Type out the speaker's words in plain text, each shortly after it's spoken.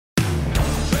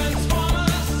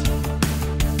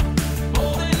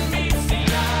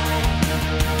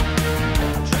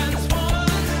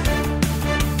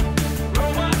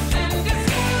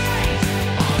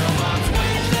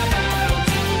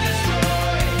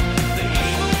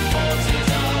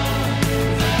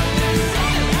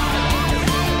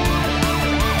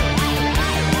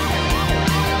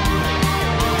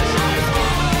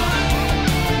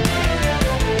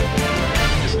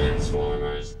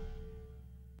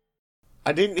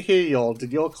I didn't hear y'all.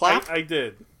 Did y'all clap? I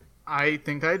did. I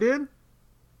think I did.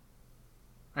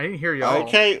 I didn't hear y'all.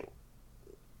 Okay.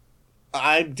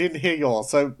 I didn't hear y'all,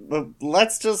 so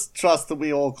let's just trust that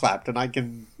we all clapped, and I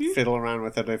can fiddle around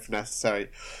with it if necessary.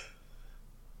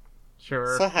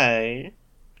 Sure. So, hey.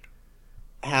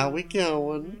 How we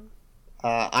going?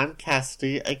 I'm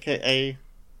Cassidy, a.k.a.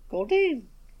 Goldine.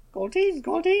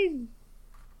 Goldine.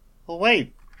 Oh,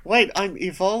 wait, I'm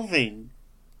evolving.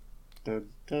 Dun,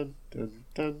 dun, dun,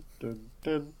 dun, dun,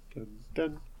 dun, dun,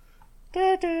 dun.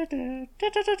 Da, da, da, da,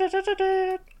 da, da, da, da,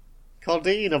 da.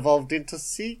 Goldine evolved into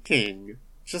Seeking.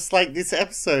 Just like this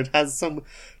episode has some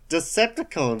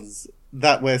Decepticons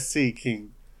that we're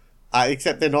seeking.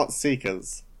 Except they're not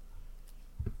Seekers.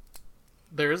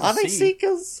 There is a Are they C.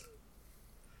 Seekers?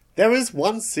 There is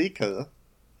one Seeker.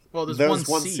 Well, there's There's one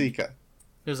one C. Seeker.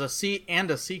 There's a C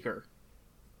and a Seeker.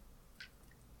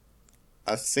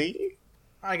 A sea?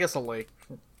 I guess a lake.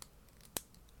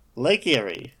 Lake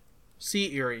Erie.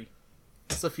 Sea Erie.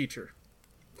 It's the future.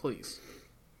 Please.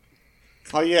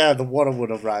 Oh yeah, the water would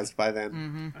have rised by then.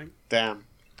 Mm-hmm. Damn.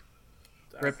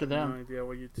 Rip to I them. have no idea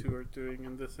what you two are doing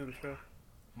in this intro.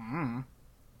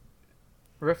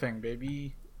 Riffing,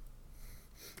 baby.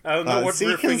 I don't know what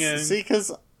riffing is.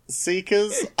 Seekers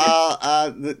are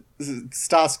the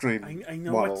Starscream I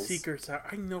know models. what seekers are.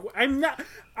 I know. I'm not.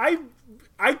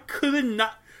 I couldn't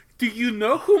not. Do you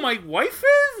know who my wife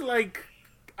is? Like,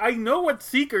 I know what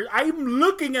seekers. I'm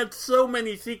looking at so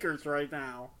many seekers right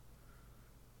now.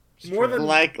 More than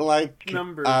like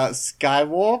numbers.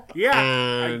 Skywarp. Yeah,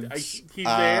 and, he's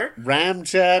there.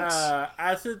 Ramjet.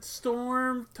 Acid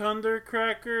Storm,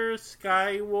 Thundercracker,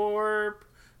 Skywarp.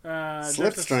 There's a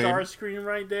Slipstream. Starscream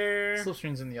right there.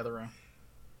 Slipstream's in the other room.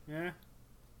 Yeah.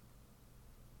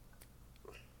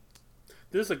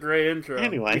 This is a great intro.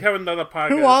 Anyway, we haven't done a podcast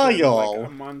who are in y'all? like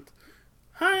a month.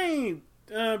 Hi,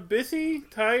 busy,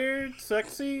 tired,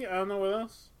 sexy. I don't know what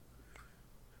else.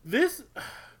 This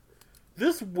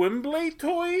Wimblade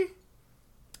toy,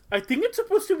 I think it's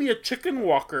supposed to be a chicken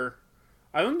walker.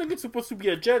 I don't think it's supposed to be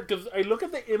a jet, because I look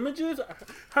at the images.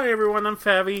 Hi everyone, I'm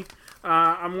Fabi.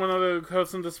 I'm one of the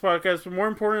hosts on this podcast, but more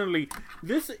importantly,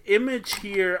 this image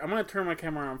here, I'm going to turn my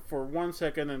camera on for 1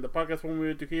 second, and the podcast won't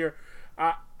move to here.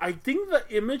 I think the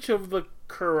image of the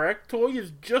correct toy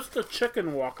is just a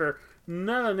chicken walker,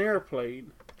 not an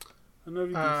airplane. I don't know if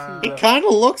you can see that. It kind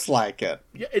of looks like it.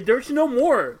 Yeah, there's no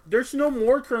more. There's no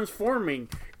more transforming.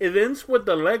 It ends with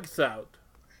the legs out.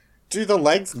 Do the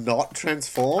legs not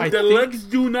transform? The legs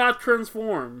do not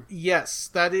transform. Yes,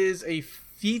 that is a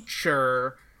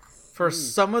feature for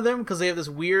some of them, because they have this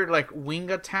weird, like, wing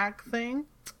attack thing.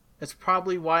 That's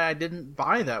probably why I didn't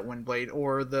buy that Windblade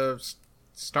or the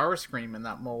Starscream in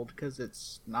that mold, because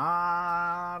it's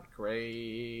not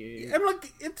great. I'm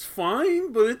like, it's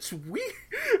fine, but it's weird.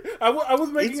 I was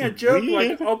making It's a joke,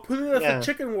 weird. like, I'll put it as a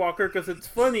chicken walker because it's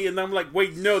funny, and I'm like,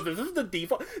 wait, no, this is the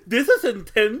default. This is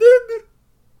intended?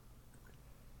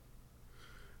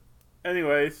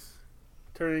 Anyways,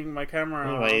 turning my camera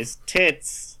on. Anyways,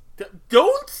 tits.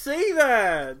 Don't say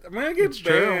that! I'm gonna get It's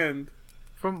true. banned.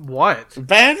 From what?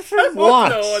 Banned I from don't what?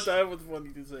 know what that was funny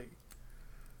to say.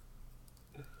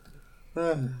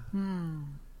 And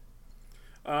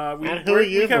who are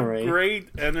you, we have Marie? great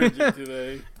energy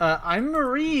today. I'm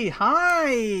Marie.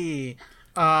 Hi.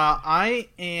 I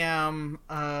am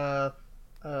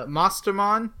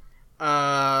Mastermon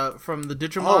from the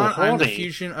Digimon. Oh, I'm the horny.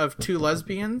 fusion of two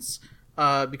lesbians.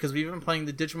 Because we've been playing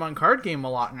the Digimon card game a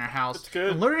lot in our house. That's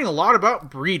good. And learning a lot about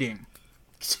breeding.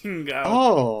 Chingo.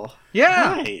 Oh.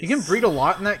 Yeah, Nice. you can breed a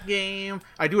lot in that game.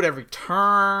 I do it every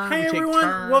turn. Hi We take everyone,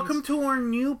 turns. welcome to our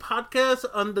new podcast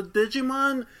on the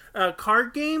Digimon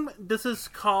card game. This is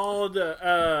called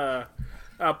Pot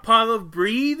of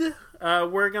Breed.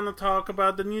 We're gonna talk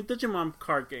about the new Digimon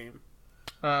card game.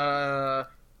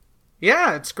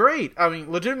 Yeah, it's great. I mean,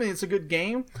 legitimately, it's a good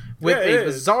game with Yeah, it a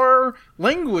is. bizarre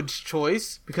language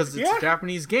choice because it's Yeah. a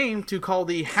Japanese game to call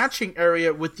the hatching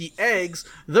area with the eggs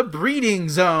the breeding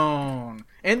zone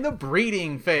and the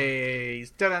breeding phase.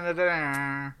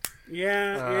 Da-da-da-da-da.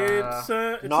 Yeah, it's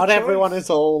Not a everyone choice. is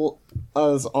all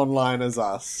as online as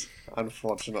us,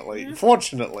 unfortunately.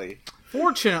 Fortunately.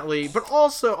 Fortunately, but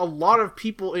also a lot of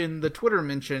people in the Twitter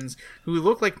mentions who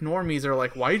look like normies are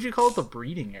like, "Why did you call it the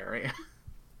breeding area?"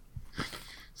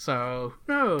 So,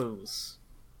 who knows?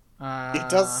 It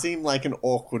does seem like an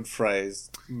awkward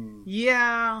phrase.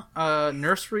 Yeah,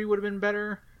 nursery would have been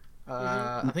better.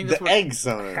 I think that's The what egg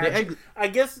zone. the egg. I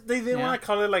guess they didn't Yeah. want to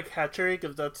call it like hatchery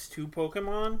because that's two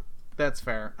Pokemon. That's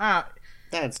fair.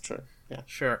 That's true.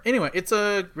 Sure. Anyway, it's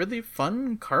a really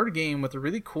fun card game with a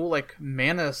really cool like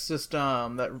mana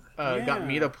system that got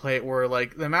me to play it. Where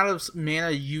like the amount of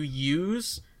mana you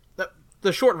use,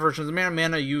 the short version is the amount of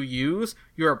mana you use,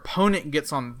 your opponent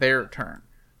gets on their turn,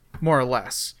 more or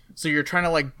less. So you're trying to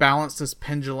like balance this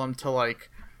pendulum to like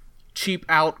cheap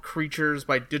out creatures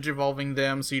by digivolving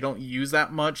them, so you don't use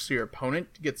that much, so your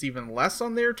opponent gets even less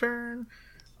on their turn.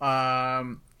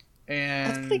 And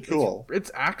That's pretty cool. It's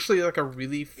actually like a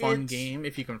really fun game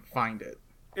if you can find it.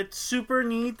 It's super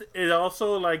neat. It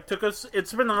also like took us.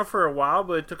 It's been out for a while,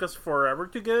 but it took us forever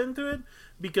to get into it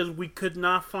because we could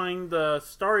not find the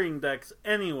starting decks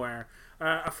anywhere.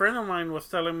 A friend of mine was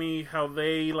telling me how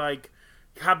they like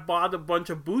have bought a bunch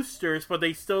of boosters, but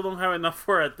they still don't have enough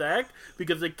for a deck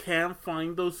because they can't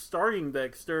find those starting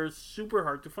decks. They're super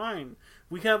hard to find.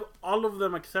 We have all of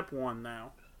them except one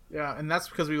now. Yeah, and that's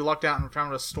because we lucked out and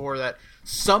found a store that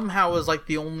somehow is like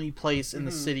the only place in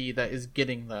the city that is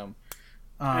getting them.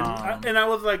 And I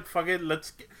was like, fuck it,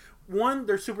 one,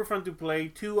 they're super fun to play.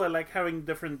 Two, I like having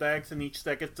different decks, and each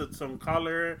deck gets its own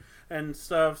color and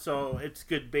stuff, so it's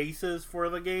good basis for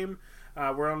the game.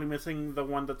 We're only missing the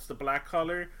one that's the black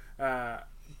color.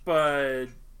 But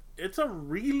it's a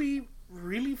really,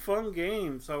 really fun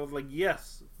game. So I was like,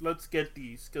 yes, let's get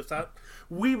these. Because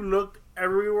we've looked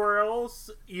everywhere else,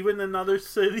 even in other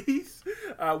cities.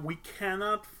 We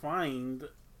cannot find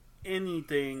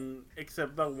anything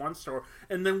except that one store.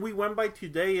 And then we went by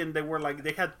today and they were like,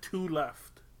 they had 2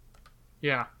 left.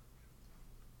 Yeah.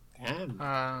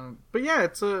 Damn. But yeah,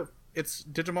 it's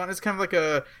Digimon. It's kind of like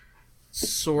a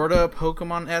sort of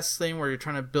Pokemon-esque thing where you're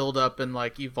trying to build up and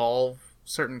like evolve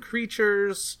certain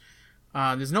creatures.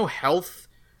 There's no health,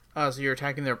 so you're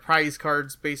attacking their prize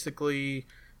cards basically.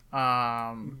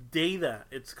 Data,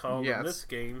 it's called in this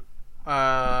game.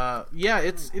 Yeah,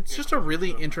 it's just a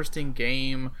really interesting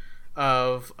game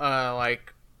of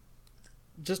like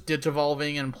just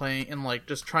digivolving and playing and like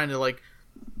just trying to like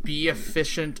be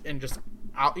efficient and just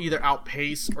either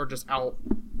outpace or just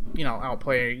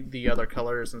outplay the other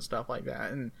colors and stuff like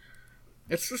that, and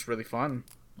it's just really fun,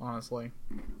 honestly.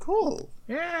 Cool.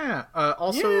 Yeah.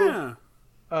 Also,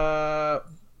 a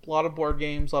lot of board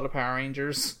games, a lot of Power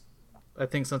Rangers. I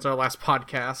think since our last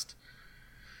podcast.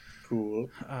 Cool.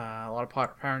 A lot of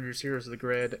Power Rangers Heroes of the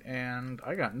Grid, and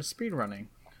I got into speedrunning.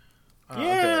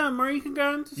 Marika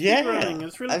got into speedrunning.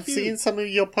 It's really I've cute. seen some of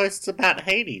your posts about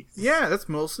Hades. Yeah, that's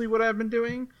mostly what I've been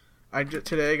doing.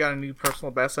 Today I got a new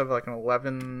personal best of like an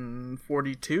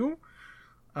 11:42,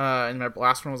 and my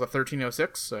last one was a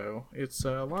 13:06. So it's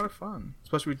a lot of fun,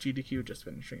 especially with GDQ just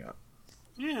finishing up.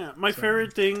 Yeah, my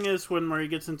favorite thing is when Marie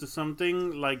gets into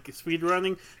something like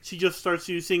speedrunning, she just starts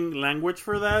using language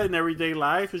for that in everyday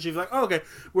life, and she's like, oh, okay,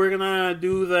 we're gonna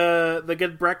do the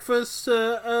get breakfast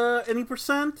any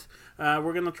percent.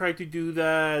 We're gonna try to do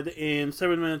that in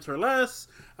 7 minutes or less.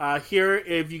 Here,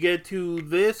 if you get to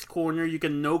this corner, you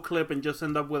can no clip and just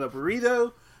end up with a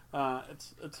burrito.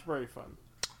 It's very fun.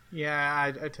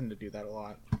 Yeah, I tend to do that a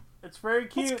lot. It's very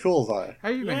cute. That's cool though. How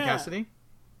you been, Cassidy?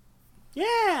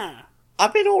 Yeah.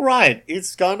 I've been alright.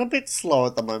 It's going a bit slow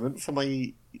at the moment for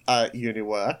my uni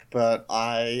work, but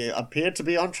I appear to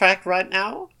be on track right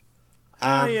now.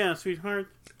 Yeah, sweetheart.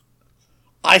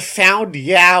 I found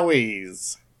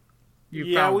Yowies.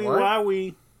 You found what?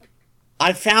 Wowie.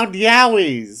 I found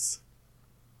Yowies.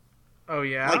 Oh,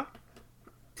 yeah? Like,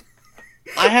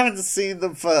 I haven't seen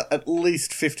them for at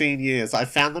least 15 years. I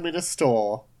found them in a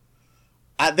store.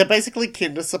 They're basically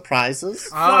Kinder Surprises.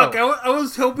 Fuck, I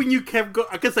was hoping you kept going,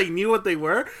 because I knew what they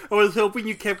were. I was hoping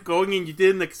you kept going and you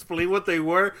didn't explain what they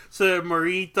were, so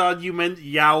Marie thought you meant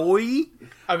yaoi.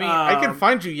 I mean, I can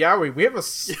find you Yowie. We have a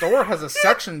store has a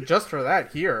section just for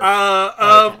that here.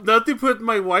 Not to put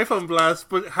my wife on blast,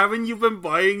 but haven't you been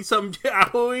buying some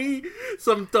yaoi?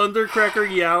 Some Thundercracker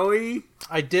yaoi?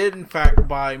 I did, in fact,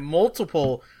 buy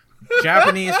multiple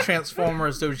Japanese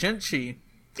Transformers Dojinshi.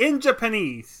 In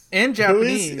Japanese. In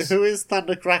Japanese. Who is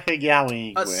Thundercracker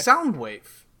Yowie with?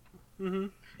 Soundwave. Mm-hmm.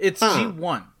 It's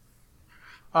G1.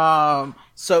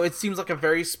 So it seems like a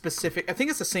very specific... I think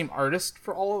it's the same artist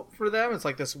for them. It's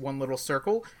like this one little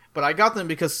circle. But I got them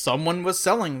because someone was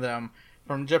selling them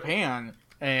from Japan.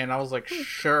 And I was like,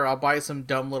 sure, I'll buy some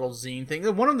dumb little zine thing.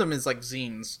 One of them is like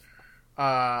zines.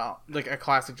 Like a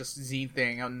classic just zine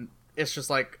thing. And it's just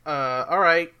like,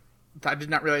 alright. I did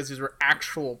not realize these were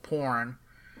actual porn.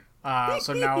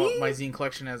 So now my zine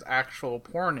collection has actual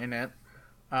porn in it.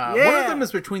 One of them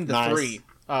is between the three,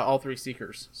 all three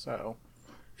Seekers. So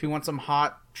if you want some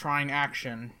hot trying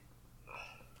action,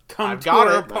 come to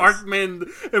our apartment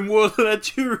and we'll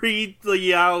let you read the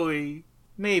yaoi.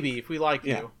 Maybe if we like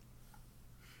you.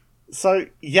 So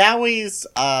Yowies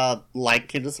are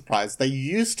like Kinder Surprise. They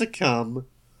used to come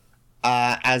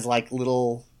as like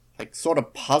little, like sort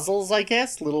of puzzles, I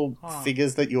guess, little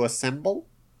figures that you assemble.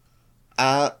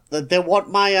 They're what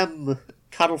my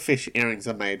cuttlefish earrings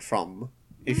are made from.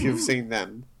 If you've seen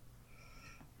them,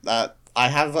 I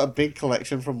have a big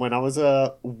collection from when I was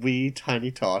a wee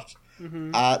tiny tot.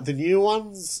 The new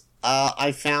ones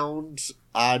I found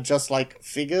are just like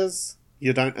figures.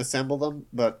 You don't assemble them,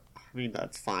 but I mean,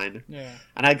 that's fine. Yeah.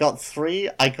 And I got 3.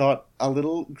 I got a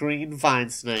little green vine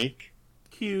snake.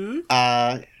 Cute.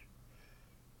 What's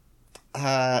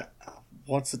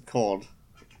it called?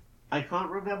 I can't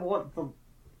remember what the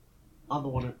other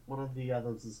one of the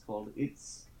others is called.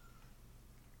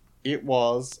 It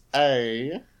was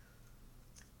a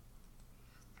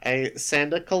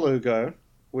Sanda Kalugo,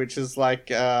 which is like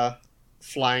a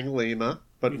flying lemur,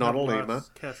 but You not a have lemur.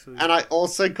 lost Cassidy. And I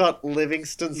also got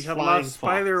Livingston's You have flying lost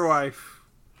fox. Spider Wife.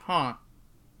 Huh.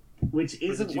 Which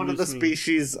isn't did you one of the lose me?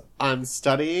 species I'm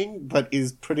studying, but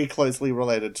is pretty closely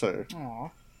related to. Aw.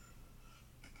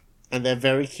 And they're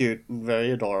very cute and very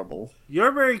adorable.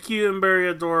 You're very cute and very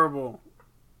adorable.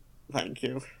 Thank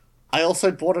you. I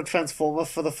also bought a Transformer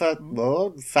for the first...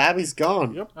 Oh, Fabby's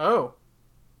gone. Yep. Oh.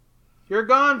 You're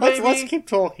gone, baby! Let's keep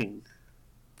talking.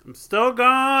 I'm still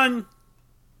gone.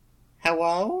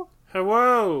 Hello?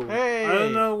 Hello. Hey. I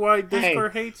don't know why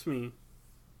Discord hates me.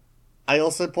 I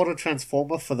also bought a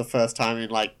Transformer for the first time in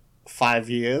like 5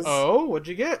 years. Oh, what'd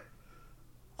you get?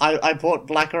 I bought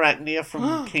Black Arachnia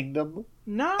from Kingdom.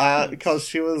 No. Because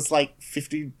she was like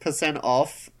 50%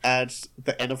 off at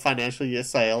the end of financial year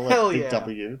sale at Hell Big yeah.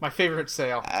 W. My favorite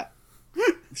sale.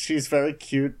 She's very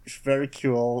cute, very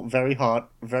cool, very hot,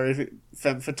 very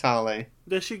femme fatale.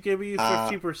 They should give you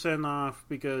 50% off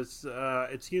because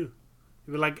it's you.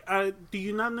 You're like, do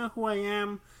you not know who I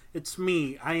am? It's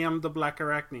me. I am the Black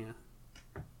Arachnia.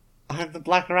 I have the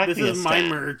Black Arachnia This is my stand.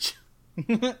 merch.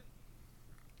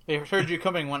 They heard you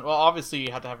coming one. Well, obviously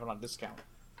you have to have it on discount.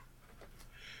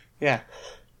 Yeah.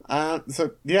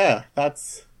 So yeah,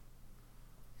 that's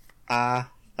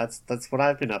what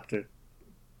I've been up to.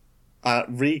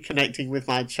 Reconnecting with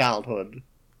my childhood.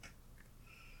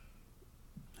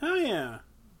 Oh, yeah.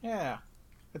 Yeah.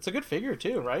 It's a good figure,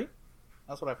 too, right?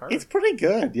 That's what I've heard. It's pretty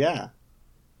good, yeah.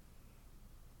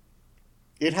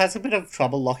 It has a bit of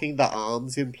trouble locking the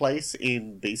arms in place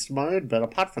in beast mode, but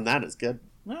apart from that, it's good.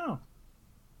 No.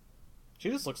 She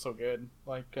just looks so good.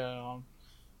 Like, I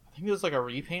think there's like a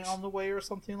repaint on the way or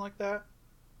something like that.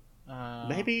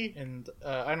 Maybe. And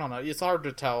I don't know. It's hard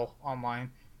to tell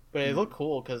online. But it looked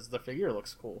cool because the figure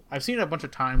looks cool. I've seen it a bunch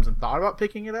of times and thought about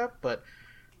picking it up, but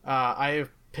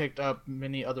I've picked up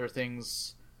many other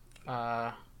things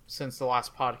since the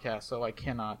last podcast, so I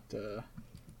cannot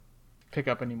pick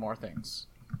up any more things.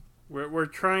 We're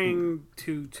trying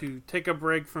to take a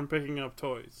break from picking up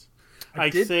toys. I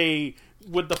did- say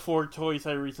with the 4 toys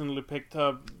I recently picked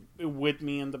up with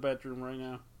me in the bedroom right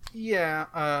now. Yeah,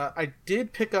 I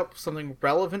did pick up something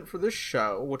relevant for this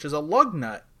show, which is a lug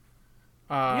nut.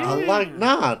 I like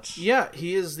not. Yeah,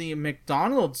 he is the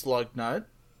McDonald's lug nut.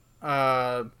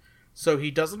 So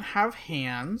he doesn't have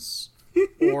hands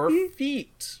or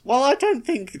feet. Well, I don't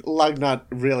think Lugnut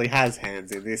really has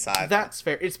hands in this either. That's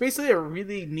fair. It's basically a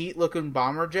really neat looking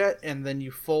bomber jet, and then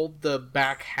you fold the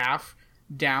back half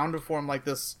down to form like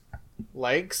this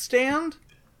leg stand.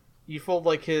 You fold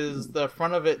like the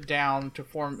front of it down to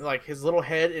form like his little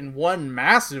head and one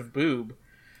massive boob.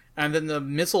 And then the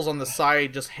missiles on the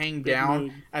side just hang down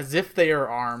boob. as if they are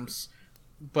arms,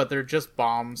 but they're just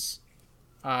bombs.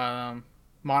 Mono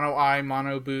eye,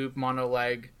 mono boob, mono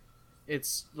leg.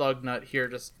 It's Lugnut here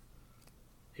to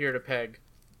peg.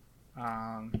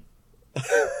 I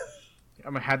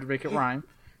had to make it rhyme.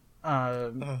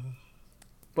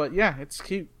 But yeah, it's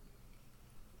cute.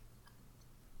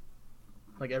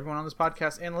 Like everyone on this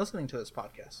podcast and listening to this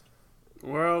podcast.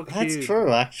 Well, That's cute.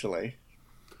 true, actually.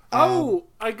 Oh,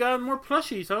 I got more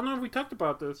plushies. I don't know if we talked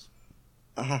about this.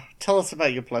 Tell us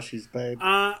about your plushies, babe.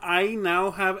 I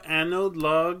now have Anode,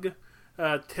 Lug,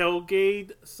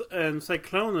 Tailgate, and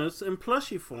Cyclonus in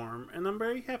plushie form, and I'm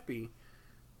very happy.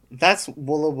 That's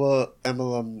Woolowa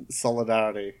Emblem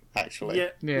Solidarity, actually. Yeah,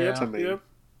 Yeah. To me. Yep.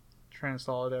 Trans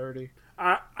solidarity.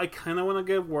 I kind of want to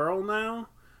get Whirl now,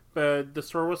 but the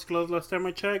store was closed last time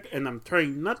I checked, and I'm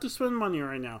trying not to spend money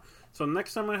right now. So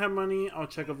next time I have money, I'll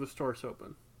check if the store's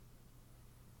open.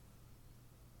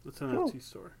 It's an Cool. empty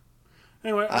store.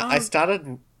 Anyway, I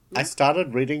started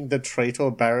reading the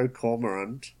Traitor Barrow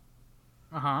Cormorant.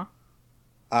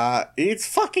 It's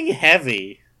fucking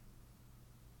heavy.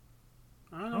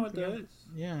 I don't know what that is.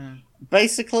 Yeah.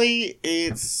 Basically,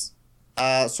 it's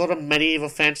sort of medieval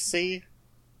fantasy.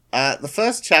 The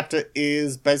first chapter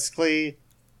is basically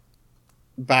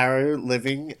Baru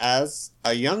living as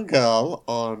a young girl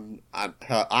on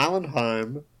her island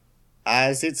home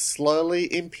as it's slowly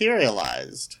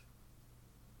imperialized.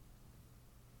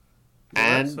 Well,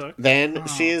 that And sucks. then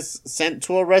she is sent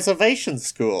to a reservation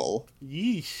school.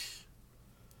 Yeesh.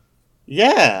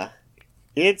 Yeah,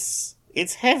 it's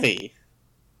heavy.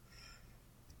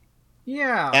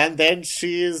 Yeah. And then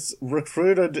she is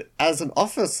recruited as an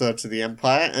officer to the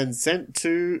Empire and sent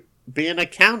to be an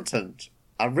accountant.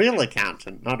 A real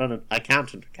accountant, not an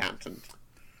accountant.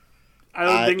 I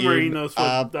don't think Marie in, knows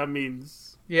what that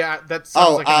means. Yeah, that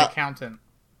sounds like an accountant.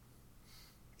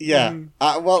 Yeah.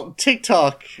 Well,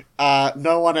 TikTok,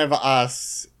 no one ever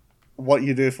asks what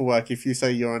you do for work if you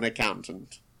say you're an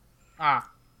accountant.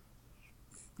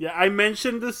 Yeah, I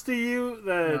mentioned this to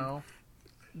you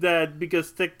that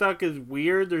because TikTok is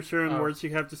weird, there's certain words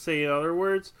you have to say in other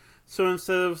words. So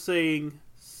instead of saying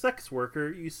sex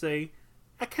worker, you say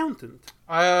accountant.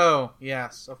 Oh,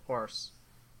 yes, of course.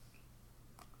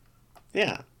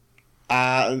 Yeah.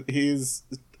 Barrow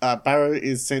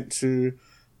is sent to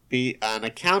be an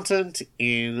accountant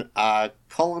in a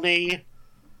colony,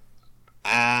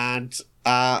 and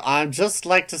I'd just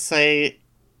like to say,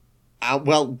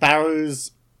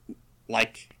 Barrow's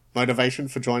motivation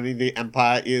for joining the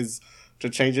Empire is to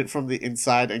change it from the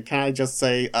inside, and can I just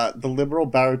say, the liberal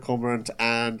Barrow Cormorant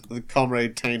and the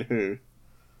comrade Tain Hu.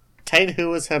 Tain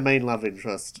Hu is her main love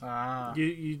interest.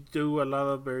 You do a lot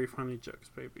of very funny jokes,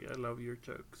 baby. I love your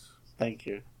jokes. Thank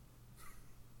you.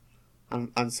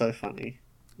 I'm so funny.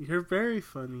 You're very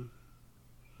funny.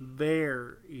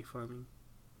 Very funny.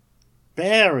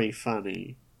 Very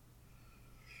funny.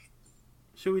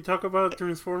 Should we talk about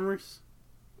Transformers?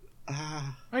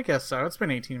 I guess so. It's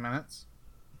been 18 minutes.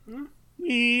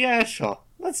 Yeah, sure.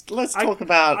 Let's talk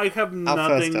about I have our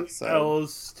first nothing episode.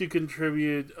 else to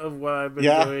contribute of what I've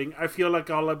been doing. I feel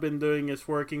like all I've been doing is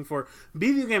working for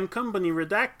Video Game Company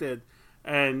Redacted,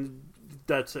 and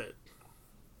that's it.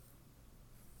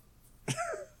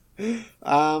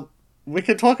 We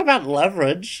could talk about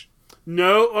Leverage.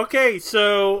 No, okay,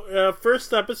 so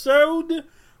first episode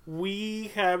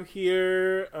we have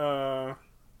here.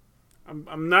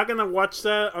 I'm not gonna watch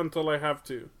that until I have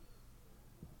to.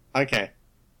 Okay.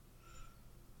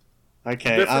 Let's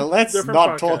different not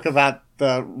podcast. talk about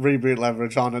the reboot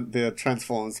Leverage on the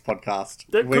Transformers podcast.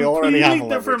 They're We already have a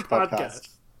completely Leverage different podcast.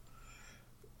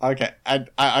 Okay,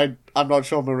 I'm not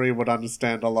sure Marie would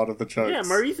understand a lot of the jokes. Yeah,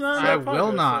 Marie's not. On I that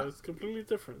will podcast, not. So it's completely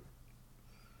different.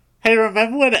 Hey,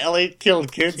 remember when Elliot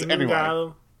killed kids? Anyway.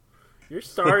 Chingado. You're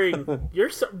starring.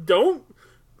 Don't.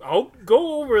 I'll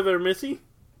go over there, Missy.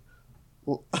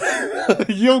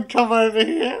 You'll come over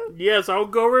here? Yes, I'll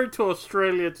go over to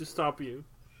Australia to stop you.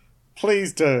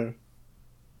 Please do.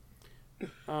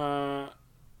 So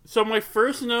my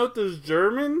first note is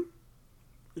German.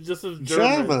 It just says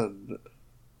German.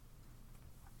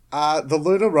 The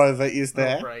lunar rover is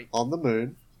there right. on the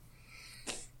moon.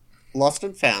 Lost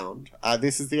and Found.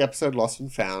 This is the episode Lost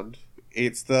and Found.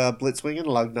 It's the Blitzwing and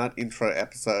Lugnut intro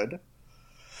episode.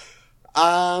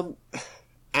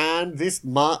 And this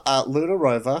lunar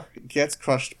rover gets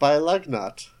crushed by a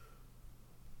Lugnut.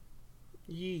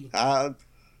 Yee.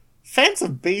 Fans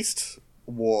of Beast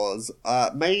Wars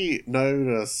may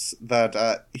notice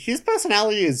that his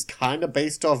personality is kind of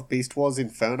based off Beast Wars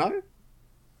Inferno.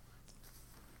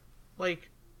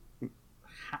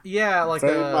 Yeah,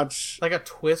 Very much like a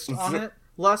twist on it.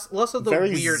 Less of the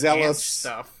very weird zealous ant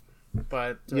stuff,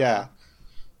 but yeah.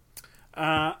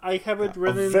 I have it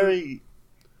written. Very,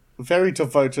 very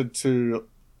devoted to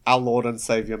our Lord and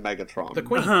Savior Megatron. the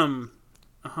Queen.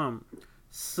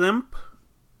 Simp.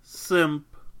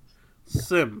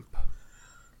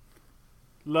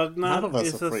 None of Lugnut us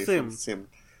is are a free from simp. simp.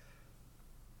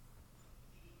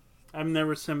 I've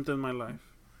never simped in my life.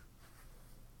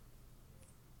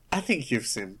 I think you've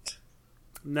simped.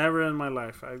 Never in my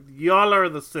life. Y'all are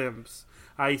the simps.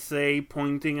 I say,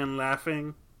 pointing and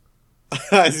laughing.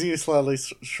 As you slowly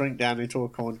shrink down into a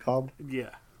corn cob.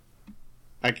 Yeah.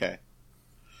 Okay.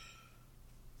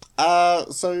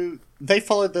 So they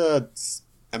follow the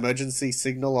emergency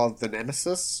signal of the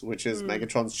Nemesis, which is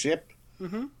Megatron's ship.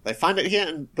 Mm-hmm. They find it here,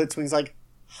 and Blitzwing's like,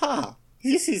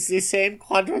 this is the same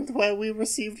quadrant where we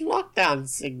received lockdown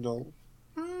signal.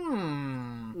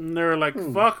 And they're like,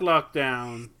 fuck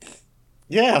lockdown.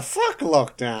 Yeah, fuck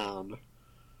lockdown.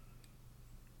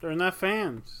 They're not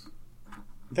fans.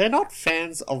 They're not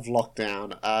fans of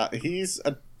lockdown. He's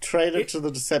a traitor to the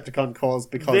Decepticon cause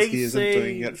because They he isn't say-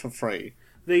 doing it for free.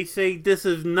 They say, this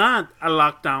is not a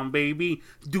lockdown, baby.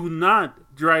 Do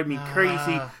not drive me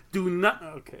crazy. Do not...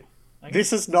 Okay.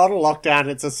 This is not a lockdown,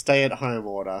 it's a stay-at-home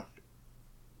order.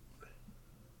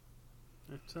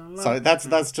 It's a So lot.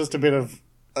 that's just a bit of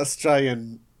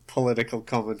Australian political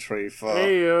commentary for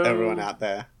Heyo. everyone out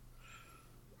there.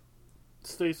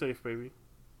 Stay safe, baby.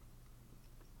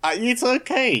 It's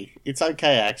okay. It's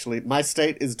okay, actually. My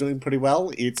state is doing pretty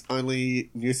well. It's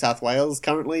only New South Wales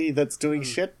currently that's doing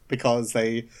shit because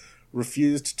they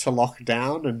refused to lock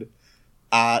down, and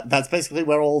that's basically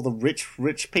where all the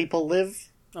rich people live.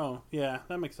 Oh, yeah,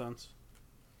 that makes sense.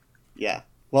 Yeah.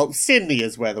 Well, Sydney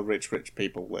is where the rich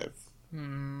people live.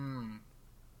 Hmm.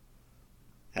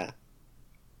 Yeah.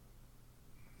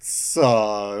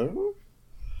 So,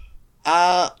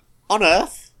 on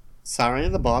Earth, Sari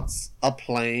and the bots are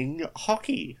playing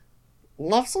hockey.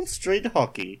 Love some street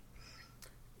hockey.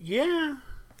 Yeah.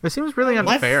 It seems really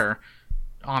My unfair,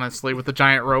 honestly, with the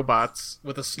giant robots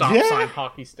with the stop Yeah. sign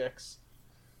hockey sticks.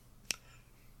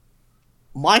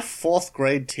 My 4th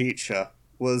grade teacher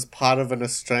was part of an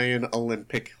Australian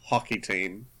Olympic hockey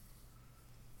team.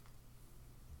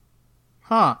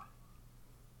 Huh.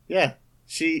 Yeah.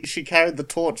 She carried the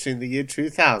torch in the year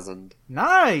 2000.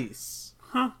 Nice.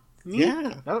 Huh. Neat.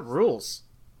 Yeah. That rules.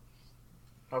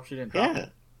 Hope she didn't drop Yeah.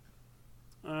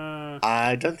 it.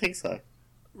 I don't think so.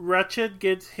 Ratchet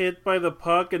gets hit by the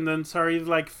puck, and then Sari's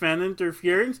like fan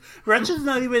interference. Ratchet's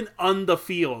not even on the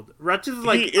field. Ratchet's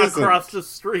like He isn't. across the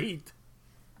street.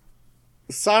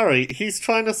 Sorry, he's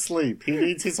trying to sleep. He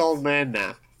needs his old man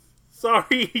nap.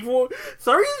 Sorry,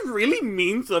 Sari's really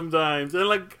mean sometimes, and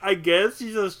like I guess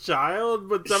she's a child,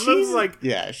 but sometimes like,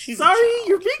 she's a sorry, child.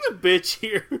 you're being a bitch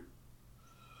here.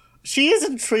 She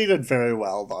isn't treated very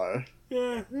well, though.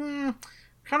 Yeah,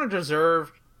 Kind of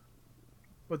deserved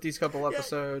with these couple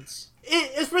episodes.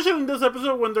 especially in this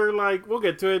episode when they're like, we'll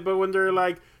get to it, but when they're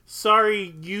like,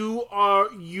 sorry,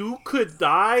 you could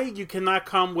die, you cannot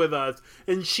come with us,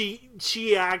 and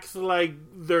she acts like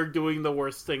they're doing the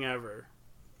worst thing ever.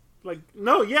 Like,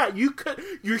 no, yeah, you could.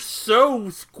 You're so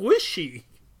squishy.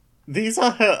 These are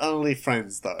her only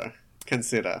friends, though.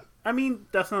 Consider. I mean,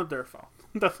 that's not their fault.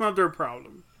 That's not their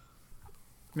problem.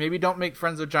 Maybe don't make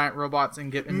friends with giant robots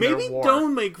and get in Maybe their war.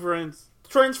 don't make friends.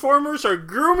 Transformers are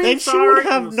grooming. Then she Sari would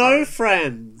have and no Sari.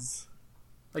 friends.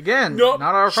 Again, Nope.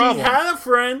 not our problem. She had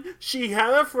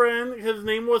a friend. His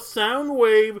name was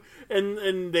Soundwave,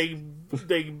 and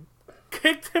they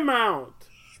kicked him out.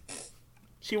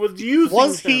 She was using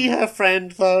Was him. he her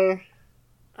friend, though?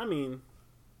 I mean,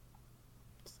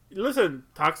 listen,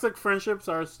 toxic friendships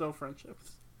are still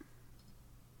friendships.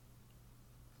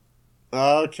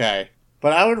 Okay.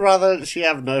 But I would rather she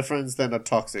have no friends than a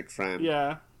toxic friend.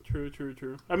 Yeah, true.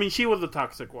 I mean, she was the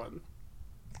toxic one.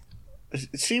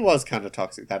 She was kind of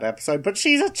toxic that episode, but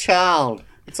she's a child.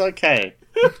 It's okay.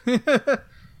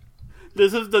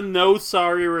 This is the no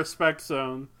sorry respect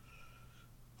zone.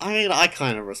 I mean, I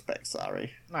kind of respect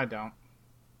Sari. I don't.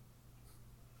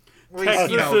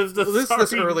 Texas is the this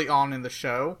sorry. early on in the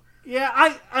show. Yeah,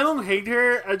 I don't hate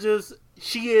her.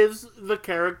 She is the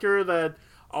character that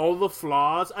all the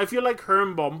flaws. I feel like her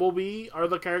and Bumblebee are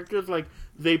the characters like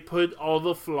they put all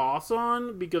the flaws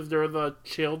on because they're the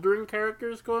children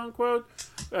characters, quote unquote,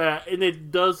 and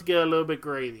it does get a little bit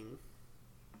grating.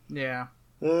 Yeah.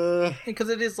 Uh, Because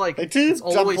it is like They do it's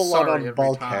jump always a lot sorry on every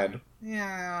Bulkhead. time.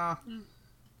 Yeah.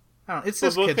 I don't know. It's But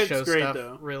just kids Bulkhead's show great, stuff,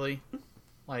 though. really.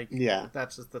 Like, Yeah.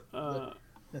 that's just the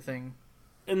thing.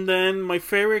 And then my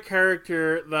favorite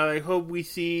character that I hope we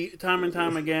see time and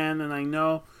time again, and I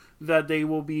know that they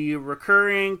will be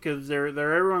recurring because they're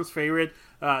everyone's favorite.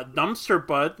 Dumpster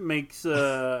Butt makes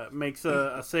a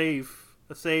save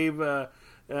from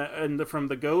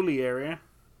the goalie area.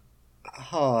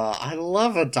 Oh, I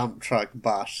love a dump truck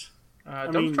butt.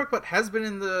 Dump mean, Truck Butt has been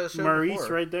in the show Maurice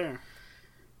before. right there.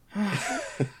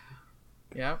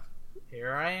 Yep.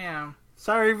 Here I am.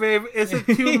 Sorry, babe. Is it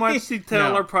too much to tell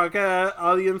No. our podcast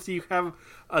audience you have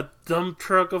a dump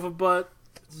truck of a butt?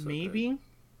 Maybe.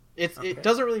 It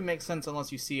doesn't really make sense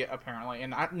unless you see it, apparently.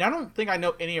 And I don't think I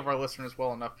know any of our listeners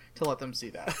well enough to let them see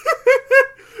that.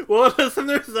 Well,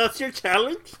 listeners, that's your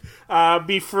challenge.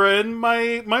 Befriend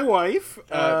my wife.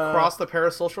 Cross the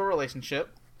parasocial relationship.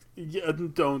 Yeah,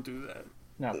 don't do that.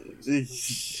 No,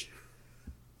 please.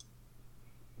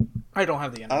 I don't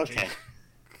have the energy. Okay.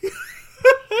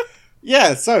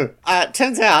 Yeah, so,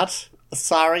 turns out,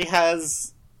 Sari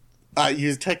has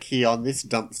used her key on this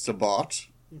dumpster bot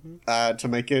to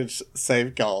make it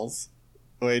save goals,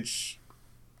 which...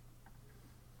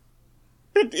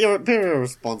 bit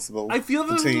irresponsible. I feel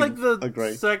this The is team like the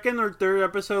agree. second or third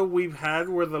episode we've had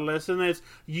where the lesson is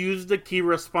use the key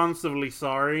responsibly.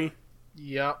 Sorry.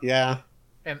 Yep. Yeah.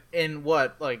 And in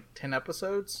what, like 10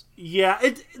 episodes? Yeah,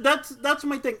 that's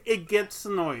my thing. It gets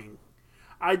annoying.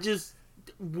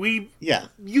 Yeah.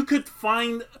 You could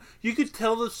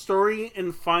tell the story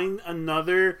and find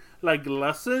another like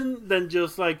lesson than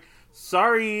just like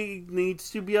Sari needs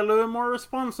to be a little bit more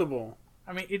responsible.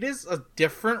 I mean, it is a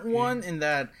different one in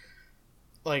that,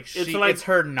 like, it's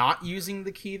her not using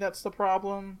the key that's the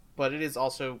problem, but it is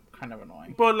also kind of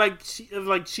annoying. But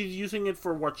she's using it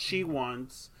for what she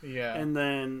wants, Yeah, and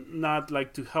then not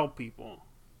like to help people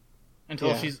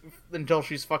until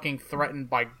she's fucking threatened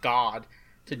by God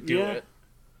to do it.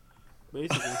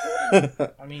 Basically,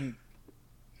 I mean,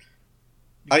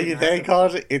 Are you there,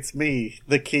 God? It's me,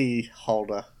 the key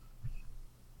holder.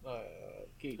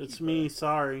 it's me.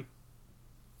 Sorry.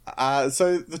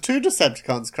 So the two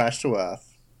Decepticons crash to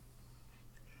Earth,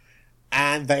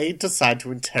 and they decide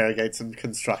to interrogate some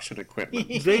construction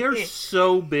equipment. They are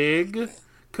so big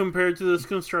compared to this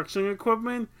construction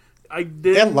equipment. I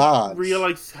They're didn't large.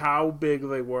 realize how big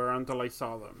they were until I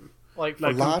saw them. like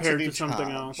large compared and to something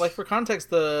charged. else. for context,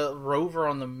 the rover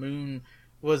on the moon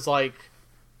was like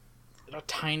a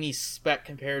tiny speck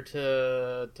compared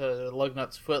to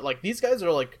Lugnut's foot. Like, these guys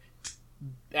are like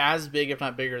as big, if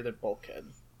not bigger, than Bulkhead.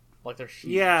 Like, they're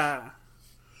huge. Yeah,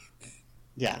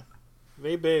 Yeah.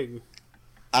 they big.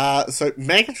 So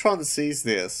Megatron sees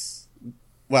this.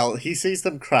 Well, he sees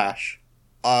them crash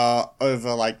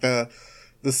over like the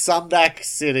Sumdac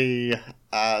City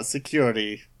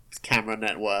security camera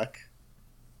network.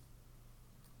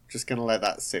 Just gonna let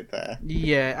that sit there.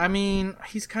 Yeah, I mean,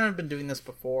 he's kind of been doing this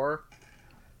before.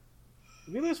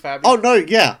 Look at this, Fabi. Oh no,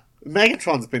 yeah.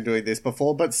 Megatron's been doing this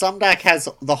before, but Sumdac has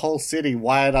the whole city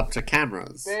wired up to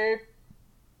cameras. Babe.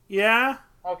 Yeah.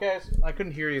 Okay, I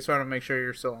couldn't hear you, so I want to make sure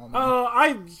you're still on. Oh,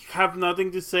 I have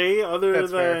nothing to say other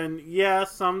That's than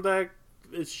some deck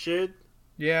is shit.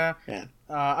 Yeah. Yeah.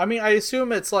 I mean, I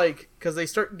assume it's like because they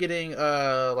start getting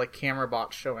like camera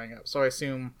bots showing up, so I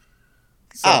assume.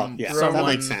 That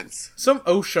makes sense. Some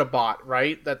OSHA bot,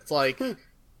 right? That's like,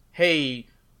 hey,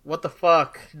 what the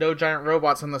fuck? No giant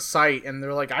robots on the site, and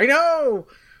they're like, I know.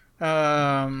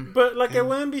 But like, I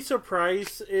wouldn't be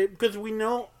surprised because we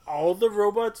know all the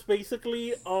robots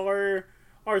basically are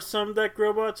some deck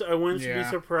robots. I wouldn't be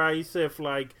surprised if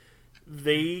like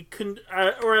they can,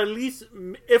 or at least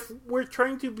if we're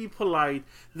trying to be polite,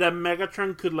 that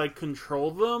Megatron could like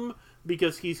control them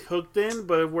because he's hooked in.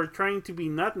 But if we're trying to be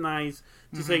not nice,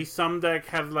 to say some deck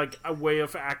have like a way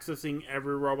of accessing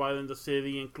every robot in the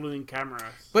city, including cameras.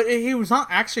 But he was not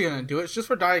actually going to do it. It's just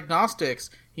for diagnostics.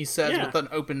 He says with an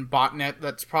open botnet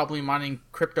that's probably mining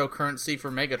cryptocurrency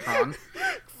for Megatron.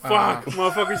 Fuck,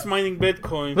 motherfuckers mining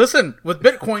Bitcoin. Listen, with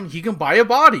Bitcoin, he can buy a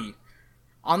body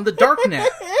on the darknet.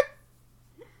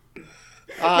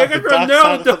 Megatron,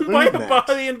 no, don't buy a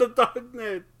body in the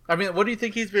darknet. I mean, what do you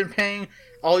think he's been paying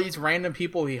all these random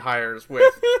people he hires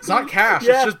with? It's not cash,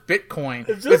 it's just Bitcoin.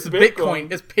 It's just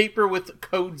Bitcoin. It's paper with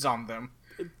codes on them.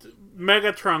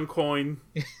 Megatron coin.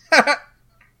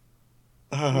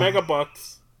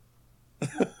 Megabucks.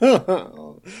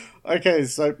 Okay,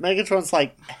 so Megatron's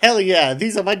like, hell yeah,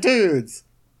 these are my dudes.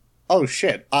 Oh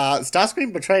shit,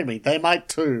 Starscream betrayed me. They might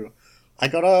too. I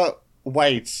gotta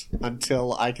wait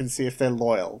until I can see if they're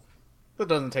loyal. That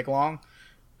doesn't take long.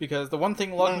 Because the one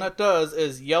thing Lugnut does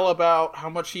is yell about how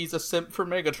much he's a simp for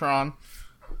Megatron.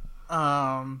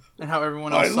 And how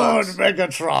everyone else My sucks. Lord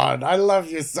Megatron, I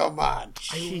love you so much.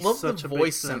 I love the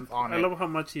voice synth on it. I love how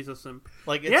much he's a simp.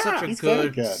 Like, it's such a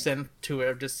good good synth to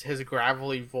it. Just his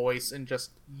gravelly voice and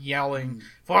just yelling,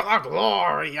 for the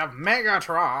glory of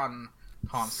Megatron!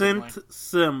 Constantly.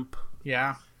 Simp.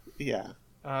 Yeah. Yeah.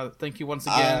 Thank you once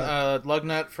again,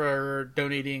 Lugnut, for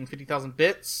donating 50,000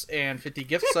 bits and 50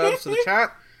 gift subs to the chat.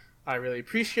 I really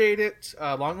appreciate it.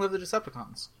 Long live the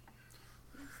Decepticons.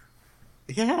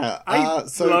 Yeah. I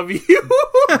so love you.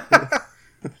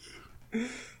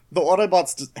 the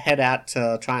Autobots head out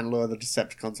to try and lure the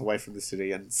Decepticons away from the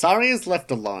city, and Sari is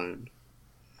left alone.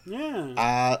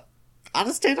 Yeah.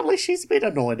 Understandably, she's a bit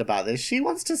annoyed about this. She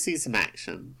wants to see some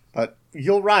action. But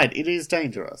you're right, it is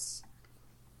dangerous.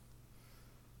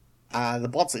 The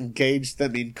bots engage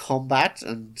them in combat,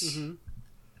 and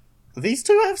these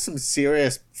two have some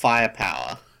serious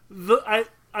firepower.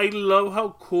 I love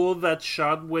how cool that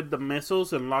shot with the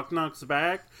missiles and Lugnut's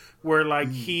back, where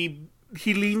like he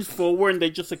leans forward and they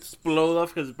just explode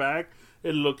off his back.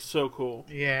 It looks so cool.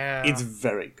 Yeah. It's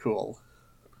very cool.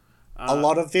 A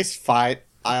lot of this fight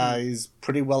is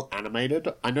pretty well animated.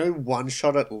 I know one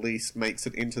shot at least makes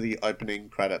it into the opening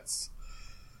credits.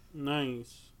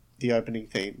 Nice. The opening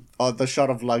theme. Oh, the shot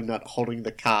of Lugnut holding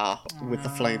the car with the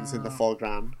flames in the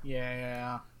foreground.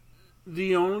 Yeah.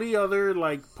 The only other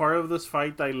like part of this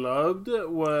fight I loved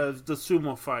was the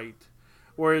sumo fight,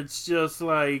 where it's just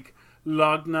like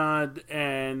Lognod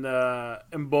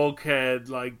and Bulkhead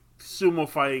like sumo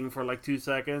fighting for like 2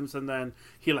 seconds, and then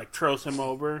he like throws him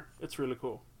over. It's really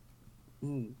cool.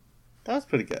 That was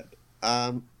pretty good.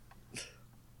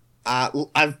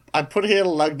 I've put here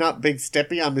Lugnut Big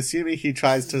Steppy. I'm assuming he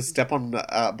tries to step on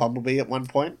Bumblebee at one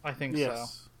point. I think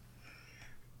Yes.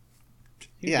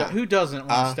 so. Who doesn't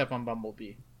want to step on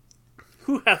Bumblebee?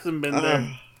 Who hasn't been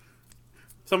there?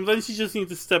 Sometimes you just need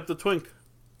to step the twink.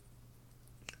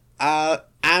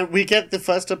 And we get the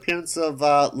first appearance of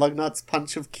Lugnut's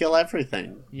Punch of Kill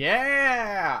Everything.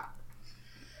 Yeah!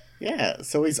 Yeah,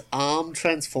 so his arm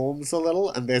transforms a little,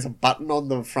 and there's a button on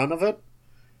the front of it,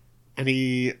 and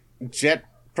he jet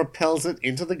propels it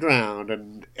into the ground,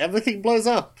 and everything blows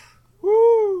up.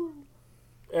 Woo!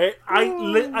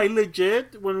 I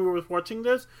legit, when we were watching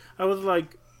this, I was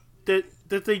like, did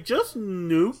they just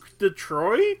nuke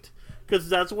Detroit? Because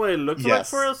that's what it looks like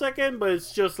for a second, but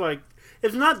it's just like,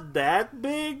 it's not that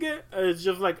big. It's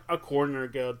just like a corner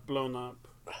got blown up.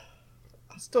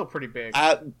 It's still pretty big.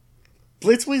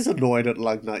 Blitzwing's annoyed at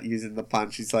Lugnut using the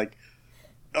punch. He's like,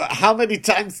 how many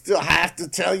times do I have to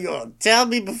tell you? Tell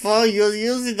me before you're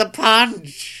using the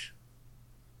punch.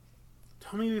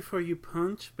 Tell me before you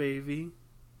punch, baby.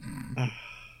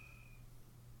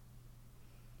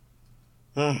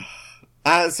 Both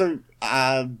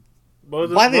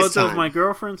of my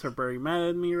girlfriends are very mad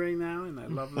at me right now, and I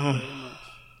love them very much.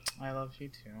 I love you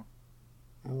too.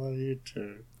 I love you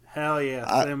too. Hell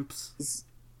yeah, simps.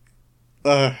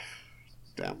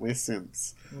 Damn, we're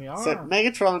simps. We are. So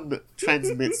Megatron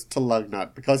transmits to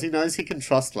Lugnut because he knows he can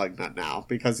trust Lugnut now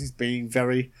because he's being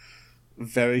very,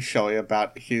 very showy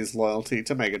about his loyalty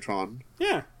to Megatron.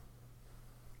 Yeah.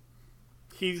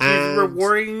 He's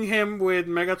rewarding him with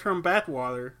Megatron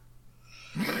Batwater.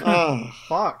 Oh,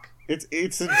 fuck.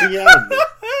 It's a DM.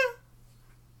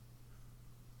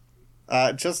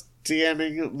 Just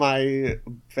DMing my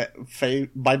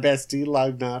bestie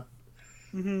Lugnut.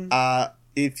 Mm-hmm.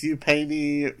 If you pay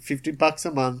me $50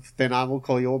 a month, then I will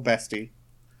call you a bestie.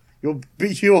 You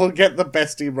will get the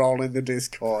bestie role in the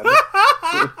Discord.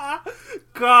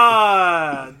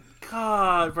 God,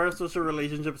 parasocial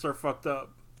relationships are fucked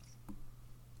up.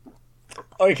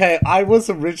 Okay, I was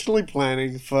originally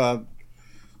planning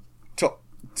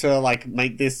to like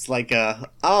make this like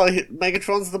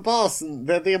Megatron's the boss and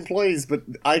they're the employees, but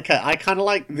I kind of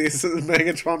like this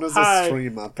Megatron as a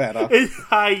streamer better.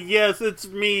 Hi, yes, it's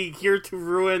me here to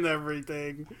ruin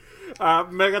everything.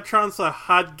 Megatron's a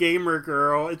hot gamer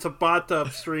girl. It's a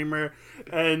bot-up streamer,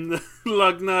 and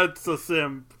Lugnut's a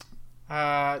simp.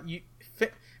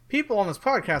 People on this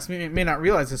podcast may not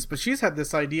realize this, but she's had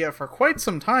this idea for quite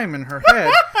some time in her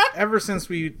head, ever since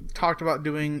we talked about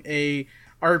doing a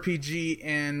RPG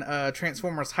in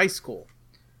Transformers High School.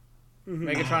 Mm-hmm.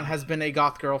 Megatron has been a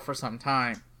goth girl for some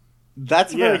time.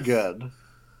 That's very good.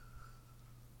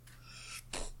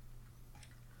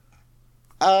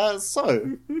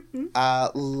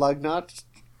 Lugnut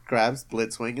grabs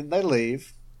Blitzwing and they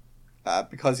leave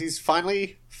because he's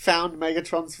finally found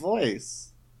Megatron's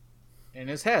voice in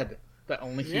his head that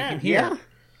only he can hear. Yeah.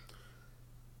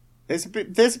 There's a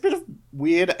bit of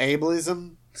weird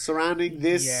ableism surrounding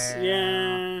this.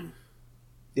 Yeah.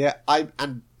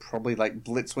 And probably like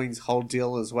Blitzwing's whole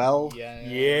deal as well.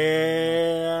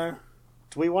 Yeah.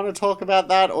 Do we want to talk about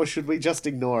that, or should we just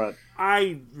ignore it?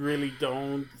 I really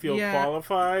don't feel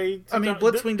qualified. I mean,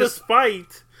 Blitzwing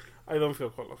despite I don't feel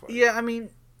qualified. Yeah, I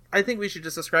mean, I think we should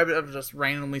just describe it as just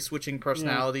randomly switching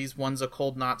personalities. Yeah. One's a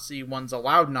cold Nazi, one's a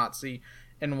loud Nazi,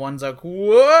 and one's a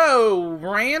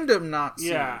random Nazi.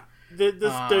 Yeah.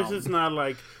 This is not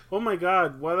like, oh my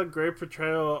god, what a great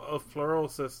portrayal of plural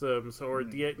systems, or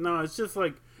no, it's just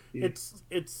like it's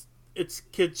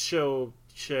kids show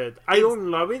shit. I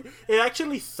don't love it. It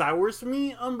actually sours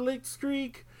me on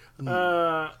Blitzstreak.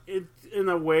 It in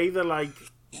a way that like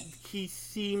he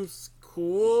seems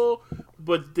cool,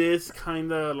 but this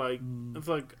kind of like it's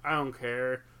like I don't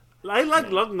care. I like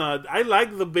Lugnut. I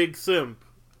like the big simp.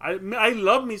 I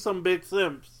love me some big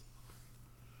simps.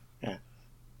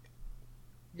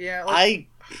 Yeah,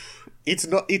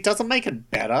 it doesn't make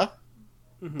it better,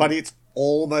 but it's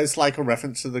almost like a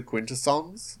reference to the Quinta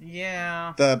songs.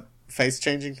 Yeah. The face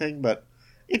changing thing, but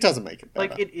it doesn't make it better.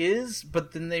 Like, it is,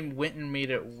 but then they went and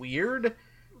made it weird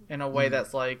in a way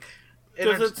that's like...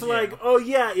 Because it's like, oh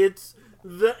yeah, it's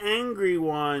the angry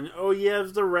one. Oh yeah,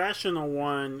 it's the rational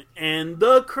one. And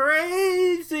the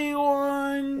crazy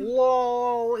one.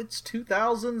 Lol, it's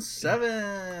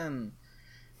 2007.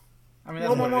 I mean,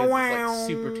 that's what it is. It's like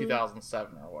Super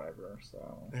 2007 or whatever,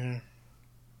 so...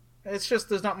 It's just,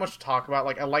 there's not much to talk about.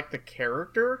 Like, I like the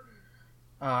character,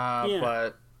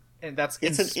 but and that's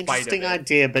It's in an spite interesting of it.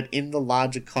 idea, but in the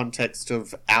larger context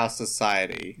of our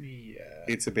society, Yeah.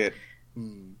 it's a bit.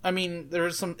 I mean,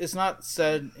 there's some. It's not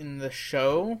said in the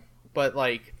show, but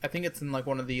like I think it's in like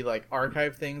one of the like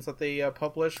archive things that they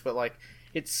published. But like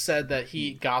it's said that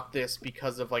he got this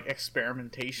because of like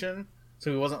experimentation.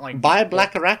 So he wasn't like By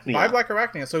Black Arachnia. By Black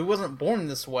Arachnia. So he wasn't born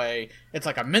this way. It's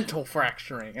like a mental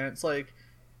fracturing, and it's like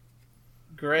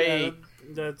great. Yeah,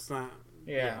 that's not.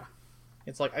 Yeah.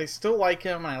 It's like I still like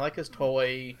him and I like his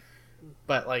toy,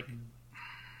 but like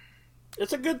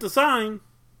It's a good design.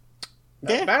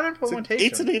 Yeah, bad implementation.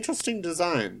 It's an interesting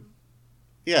design.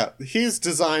 Yeah, his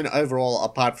design overall,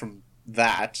 apart from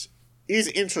that, is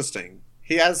interesting.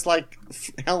 He has like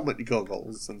helmet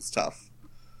goggles and stuff.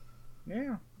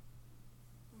 Yeah.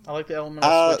 I like the element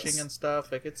of switching and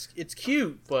stuff. Like it's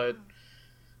cute, but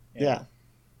Yeah.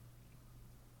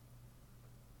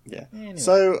 Anyway.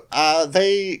 So,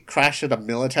 they crash at a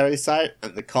military site,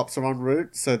 and the cops are en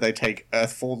route, so they take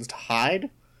Earth forms to hide.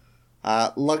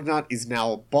 Lugnut is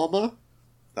now a bomber,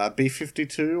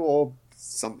 B-52 or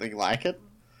something like it.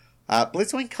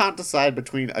 Blitzwing can't decide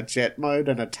between a jet mode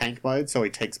and a tank mode, so he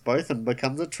takes both and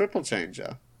becomes a triple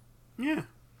changer. Yeah.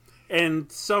 And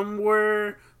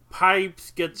somewhere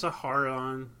Pipes gets a heart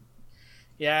on.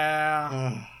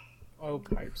 Yeah. Oh,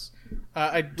 Pipes.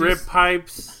 I do Rip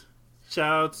Pipes.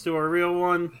 Shoutouts to our real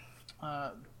one.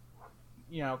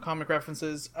 Comic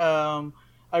references.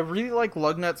 I really like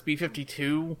Lugnut's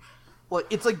B-52. Like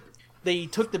it's like they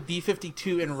took the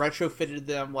B-52 and retrofitted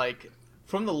them. Like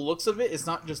from the looks of it, it's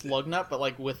not just Lugnut, but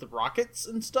like with rockets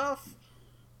and stuff.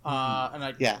 And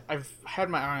I've had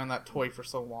my eye on that toy for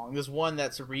so long. There's one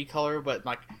that's a recolor, but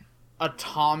like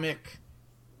atomic,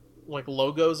 like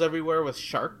logos everywhere with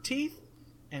shark teeth,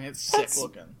 and it's sick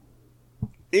looking.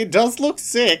 It does look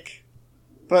sick.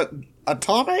 But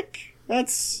atomic?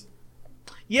 That's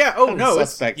yeah. Oh no,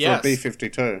 suspect it's, yes. for a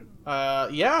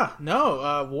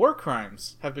B-52. War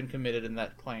crimes have been committed in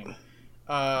that plane.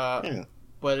 Yeah.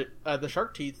 But the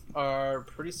shark teeth are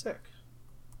pretty sick.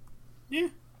 Yeah.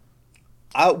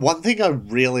 One thing I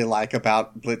really like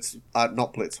about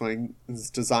not Blitzwing's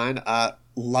design,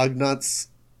 Lugnut's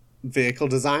vehicle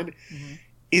design,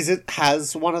 is it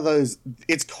has one of those.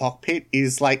 Its cockpit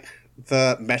is like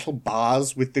the metal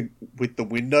bars with the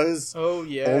windows Oh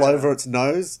yeah, all over its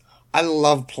nose. I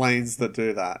love planes that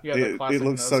do that. Yeah, the classic it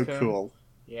looks nose so cone. cool.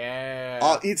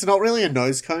 Yeah. It's not really a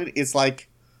nose cone. It's like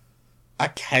a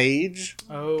cage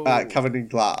covered in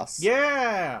glass.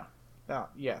 Yeah. Oh,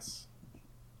 yes.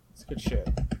 It's good shit.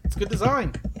 It's good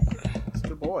design. It's a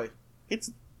good boy.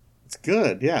 It's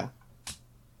good, yeah.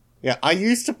 Yeah, I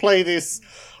used to play this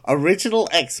original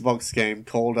Xbox game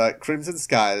called Crimson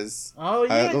Skies. Oh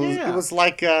yeah, It was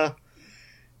like it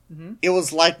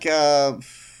was like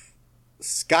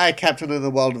Sky Captain of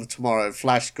the World of Tomorrow,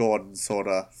 Flash Gordon sort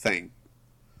of thing.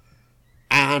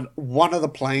 And one of the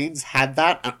planes had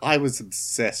that, and I was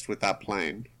obsessed with that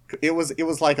plane. It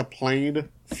was like a plane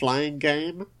flying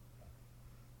game.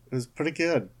 It was pretty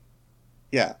good.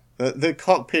 Yeah, the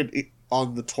cockpit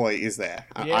on the toy is there.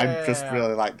 Yeah. I just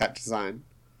really like that design.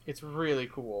 It's really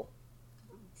cool.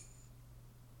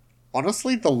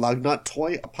 Honestly, the Lugnut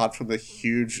toy, apart from the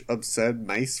huge, absurd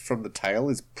mace from the tail,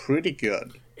 is pretty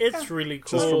good. It's really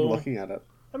cool. Just from looking at it.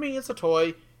 I mean, it's a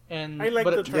toy, and I like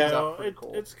but the it turns tail. out pretty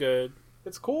cool. It's good.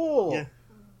 It's cool. Yeah.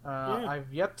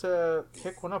 I've yet to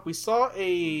pick one up. We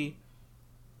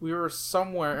were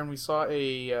somewhere and we saw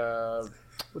a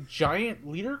giant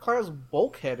leader class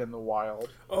bulkhead in the wild.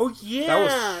 Oh yeah, That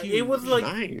was huge. it was like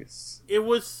Nice. it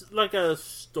was like a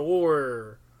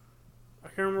store. I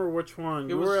can't remember which one.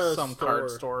 It We were was at a some card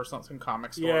store or something,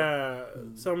 comic store. Yeah,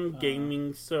 some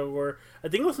gaming store. I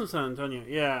think it was in San Antonio.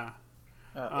 Yeah.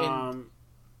 An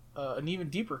even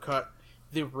deeper cut,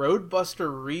 the Roadbuster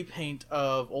repaint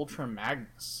of Ultra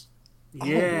Magnus.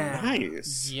 Yeah. Oh,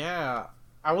 nice. Yeah.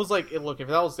 I was like, look, if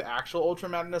that was the actual Ultra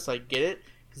Magnus, I get it.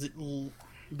 Cause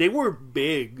They were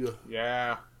big.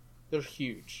 yeah. They're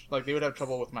huge. Like, they would have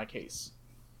trouble with my case.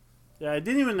 Yeah, I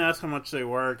didn't even ask how much they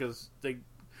were because they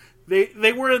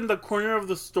were in the corner of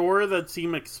the store that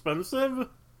seemed expensive.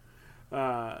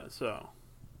 So.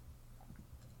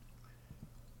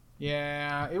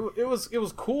 Yeah, it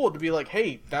was cool to be like,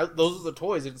 hey, those are the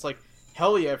toys, and it's like,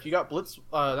 hell yeah, if you got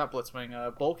not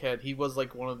Blitzwing, Bulkhead, he was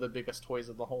like one of the biggest toys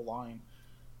of the whole line.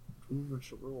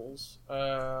 Which rules.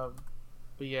 But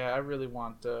yeah, I really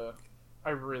want to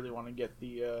get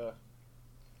the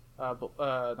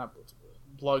not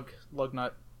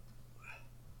Lugnut,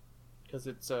 because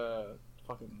it's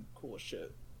fucking cool as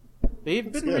shit.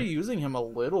 They've been good. reusing him a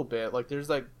little bit. Like, there's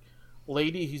like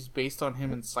lady who's based on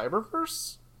him in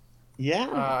Cyberverse. Yeah.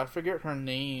 I forget her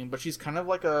name, but she's kind of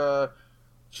like a...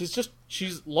 she's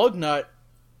Lugnut,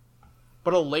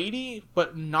 but a lady,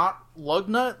 but not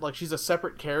Lugnut. Like, she's a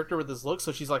separate character with his look,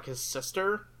 so she's like his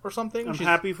sister or something. I'm she's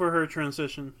happy for her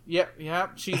transition. Yeah.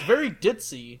 She's very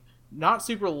ditzy, not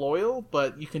super loyal,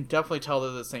 but you can definitely tell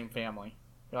they're the same family.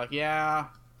 You're like, yeah,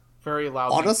 very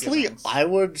loud. Honestly, I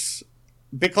would...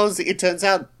 because it turns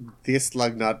out this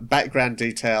Lugnut, background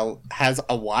detail, has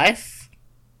a wife.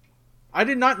 I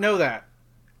did not know that.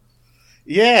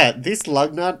 Yeah, this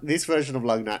Lugnut, this version of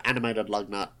Lugnut, animated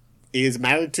Lugnut, is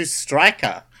married to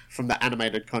Striker from the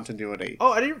animated continuity.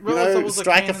 Oh, I didn't realize that was a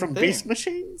Striker canon from thing. Beast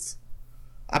Machines?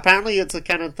 Apparently it's a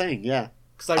canon thing, yeah.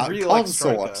 Because I really like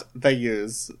consort, Striker. they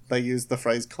use the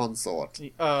phrase consort.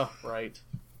 Right.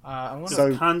 I want to...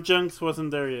 So- Conjunks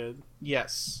wasn't there yet.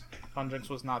 Yes, Conjunks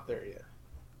was not there yet.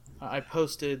 I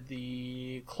posted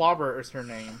the Clobber is her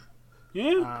name.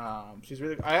 Yeah. She's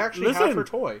really... I actually have her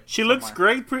toy. She looks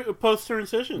somewhere. great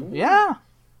post-transition. Yeah.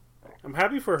 I'm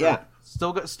happy for her. Yeah.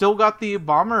 Still got the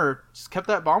bomber... just kept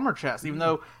that bomber chest, even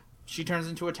though she turns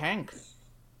into a tank.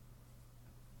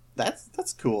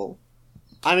 That's cool.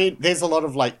 I mean, there's a lot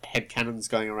of, like, headcanons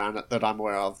going around that I'm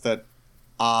aware of that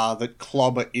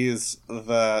Clobber is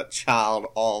the child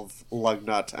of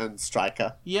Lugnut and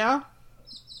Striker. Yeah.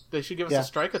 They should give us a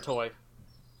Striker toy.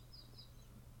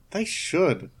 They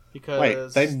should. Because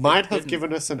Wait, they might have didn't.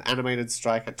 given us an animated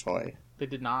Striker toy. They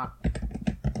did not.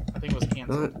 I think it was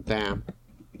canceled. Oh, damn.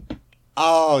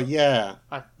 Oh, yeah.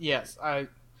 Yes.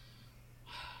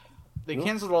 They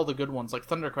canceled all the good ones, like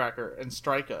Thundercracker and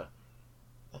Striker.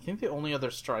 I think the only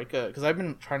other Striker... because I've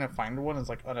been trying to find one that's,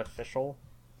 like, unofficial.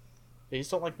 They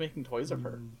just don't like making toys of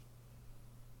her.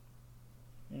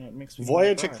 And it makes me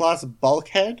Voyager cry. class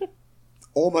Bulkhead?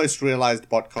 Almost realized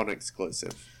BotCon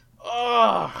exclusive.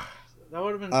 Ugh! That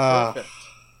would have been perfect.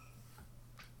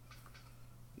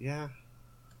 Yeah.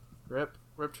 Rip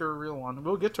to a real one.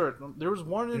 We'll get to it. There was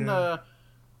one in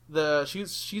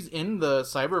she's in the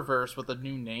Cyberverse with a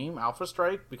new name, Alpha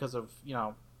Strike, because of,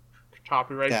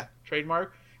 copyright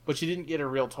trademark, but she didn't get a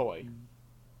real toy.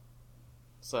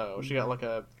 So she got like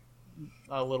a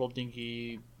little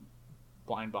dinky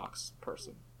blind box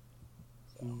person.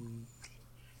 So.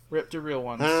 Rip to real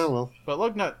ones. Ah, well. But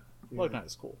Lugnut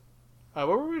is cool. Where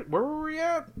were we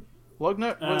at?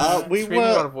 Lugnut was we screaming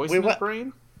were- about a voice we in his were-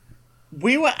 brain.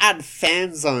 We were at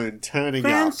Fan Zone turning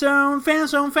up. Fancast,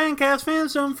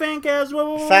 Fancast,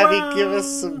 whoa. Fabi, give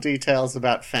us some details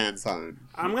about Fan Zone.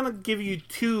 I'm gonna give you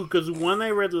two, because one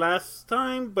I read last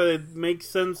time, but it makes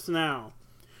sense now.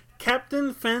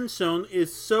 Captain Fanzone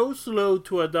is so slow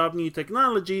to adopt new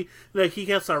technology that he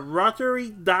has a rotary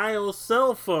dial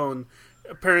cell phone.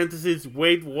 Parentheses,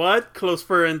 wait, what? Close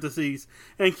parentheses.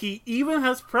 And he even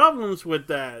has problems with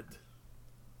that.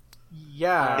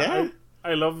 Yeah.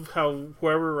 I love how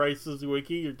whoever writes this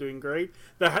wiki, you're doing great.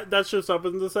 That shows up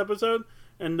in this episode.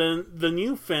 And then the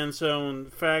new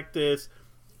Fanzone fact is,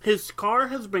 his car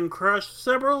has been crushed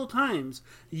several times,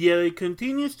 yet it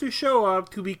continues to show up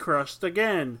to be crushed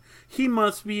again. He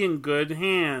must be in good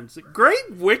hands.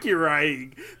 Great wiki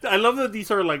writing. I love that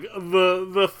these are like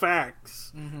the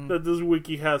facts that this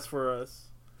wiki has for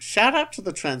us. Shout out to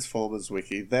the Transformers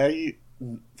wiki. They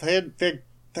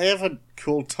have a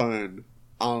cool tone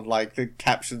on like the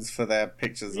captions for their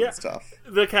pictures and stuff.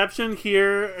 The caption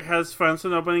here has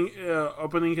Fanson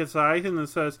opening his eyes, and it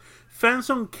says,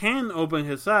 Fanson can open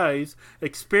his eyes.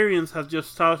 Experience has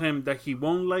just taught him that he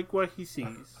won't like what he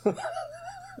sees.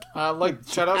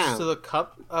 Shoutouts to the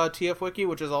Cup TF wiki,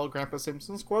 which is all Grandpa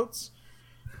Simpson's quotes,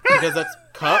 because that's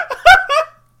Cup.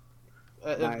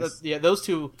 Nice. Those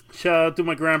two. Shout out to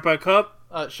my grandpa Cup.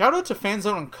 Shout out to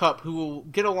Fanzone and Cup, who will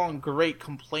get along great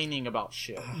complaining about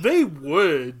shit. They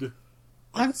would.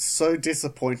 I'm so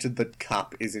disappointed that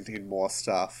Cup isn't in more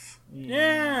stuff.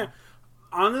 Yeah.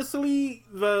 Honestly,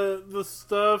 the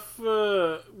stuff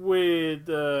with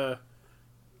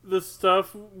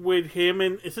him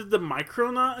and is it the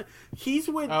Micronaut? He's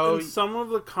with in some of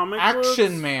the comic books.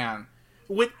 Action Man.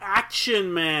 With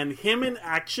Action Man, him and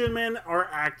Action Man are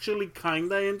actually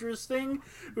kinda interesting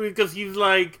because he's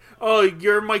like, "Oh,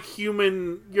 you're my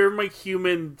human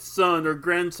son or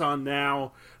grandson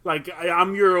now. Like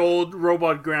I'm your old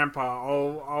robot grandpa.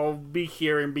 I'll be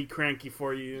here and be cranky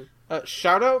for you."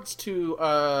 Shoutouts to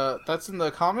that's in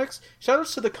the comics.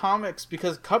 Shoutouts to the comics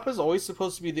because Cup is always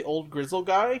supposed to be the old grizzled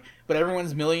guy, but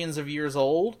everyone's millions of years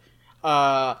old,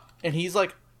 and he's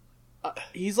like a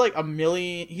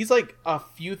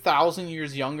few thousand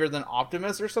years younger than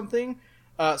Optimus or something.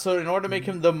 So in order to make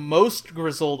him the most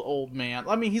grizzled old man,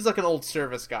 I mean, he's like an old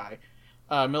service guy,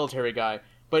 military guy.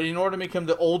 But in order to make him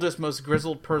the oldest, most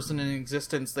grizzled person in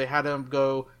existence, they had him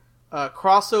go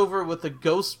crossover with the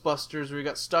Ghostbusters, where he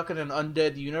got stuck in an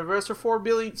undead universe for 4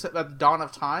 billion at the dawn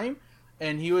of time,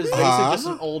 and he was basically just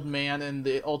an old man in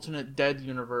the alternate dead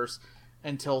universe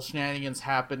until shenanigans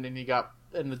happened, and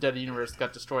the dead universe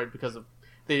got destroyed because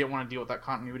they didn't want to deal with that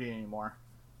continuity anymore.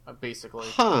 Basically,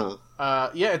 yeah,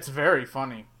 it's very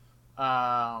funny.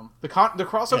 The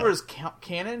crossover is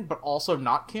canon, but also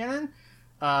not canon.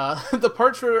 The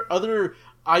parts where other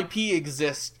IP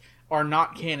exist are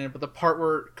not canon, but the part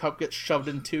where Cup gets shoved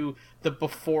into the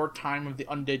before time of the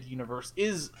undead universe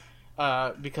is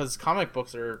because comic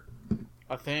books are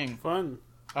a thing. Fun.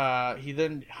 He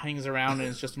then hangs around and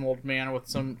is just an old man with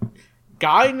some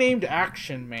guy named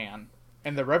Action Man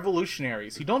and the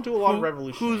Revolutionaries. He don't do a lot of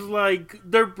revolutionaries. Who's like,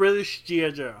 they're British G.I.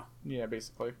 Joe. Yeah,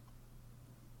 basically.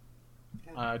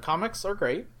 Comics are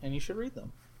great, and you should read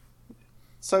them.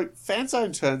 So,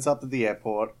 Fanzone turns up at the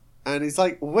airport, and he's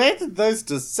like, where did those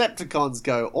Decepticons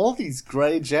go? All these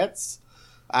grey jets,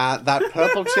 that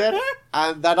purple jet,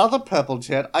 and that other purple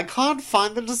jet. I can't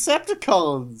find the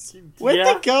Decepticons. Where'd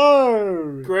they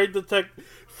go? Great detective.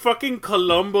 Fucking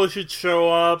Columbo should show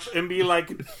up and be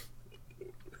like,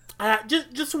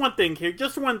 just one thing here.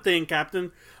 Just one thing,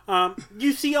 Captain.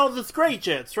 You see all these grey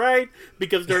jets, right?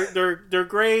 Because they're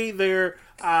grey. They're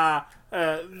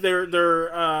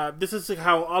this is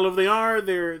how all of they are.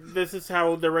 This is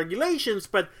how the regulations.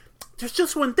 But there's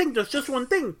just one thing.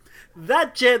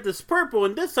 That jet is purple,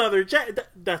 and this other jet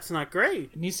that's not grey.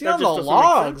 And you see on the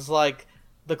logs, like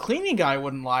the cleaning guy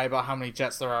wouldn't lie about how many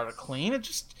jets there are to clean. It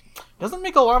just doesn't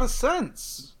make a lot of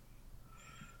sense.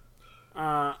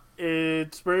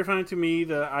 It's very funny to me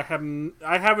that I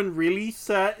haven't really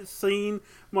seen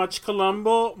much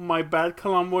Columbo. My bad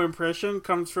Columbo impression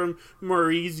comes from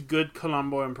Marie's good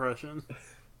Columbo impression.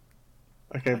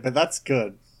 Okay, but that's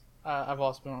good. I've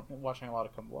also been watching a lot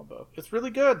of Columbo. It's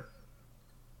really good.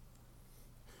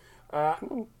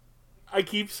 Cool. I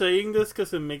keep saying this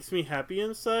because it makes me happy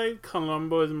inside.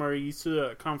 Columbo is Marie's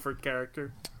comfort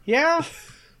character. Yeah.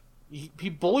 He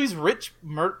bullies rich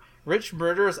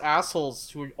murderous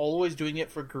assholes who are always doing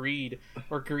it for greed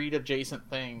or greed adjacent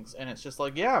things, and it's just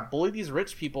like, yeah, bully these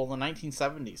rich people in the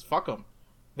 1970s. Fuck them.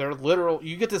 They're literal.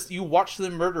 You watch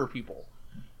them murder people.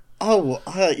 Oh,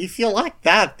 if you like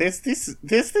that, there's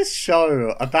this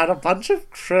show about a bunch of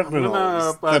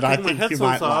criminals that I think you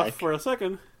might like. For a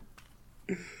second.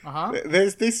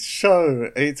 There's this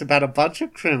show. It's about a bunch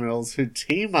of criminals who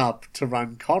team up to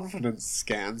run confidence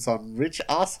scams on rich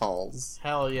assholes.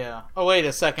 Hell yeah. Oh, wait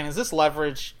a second. Is this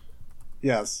Leverage?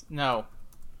 Yes. No.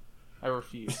 I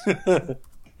refuse.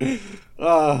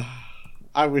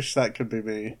 I wish that could be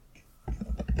me.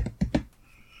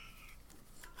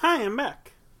 Hi, I'm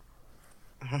back.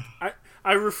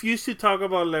 I refuse to talk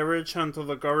about Leverage until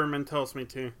the government tells me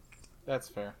to. That's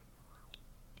fair.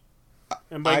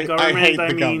 And by government, I hate the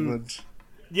mean... government.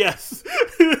 Yes.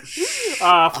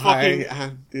 I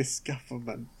am this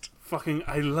government. Fucking,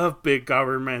 I love big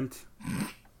government.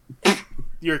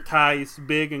 Your ties,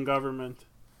 big and government.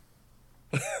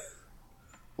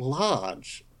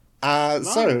 Large.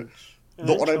 So,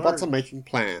 the Autobots are making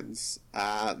plans.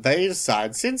 They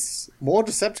decide, since more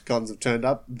Decepticons have turned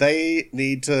up, they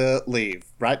need to leave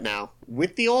right now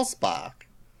with the Allspark.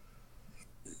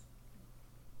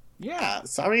 Yeah,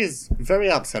 Sari is very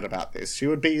upset about this. She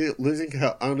would be losing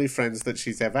her only friends that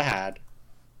she's ever had.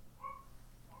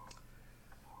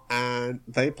 And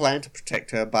they plan to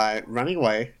protect her by running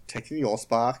away, taking the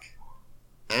Allspark.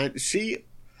 And she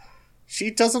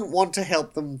doesn't want to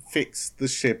help them fix the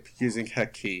ship using her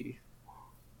key.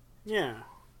 Yeah.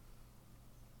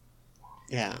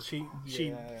 Yeah.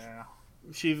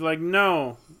 She's like,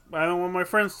 no, I don't want my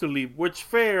friends to leave. Which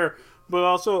fair, but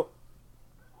also,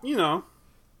 you know.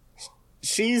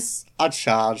 She's a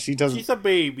child. She's a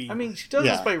baby. I mean, she does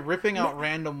this by ripping out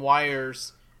random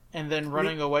wires and then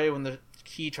running away when the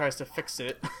key tries to fix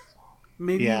it.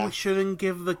 Maybe we shouldn't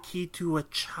give the key to a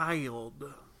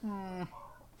child.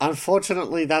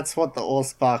 Unfortunately, that's what the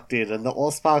Allspark did, and the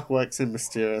Allspark works in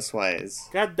mysterious ways.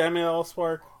 God damn it,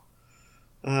 Allspark.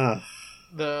 The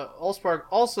Allspark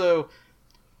also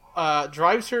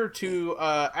drives her to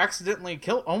accidentally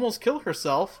almost kill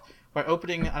herself by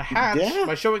opening a hatch,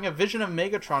 by showing a vision of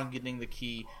Megatron getting the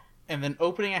key, and then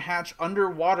opening a hatch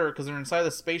underwater because they're inside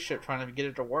the spaceship trying to get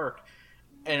it to work,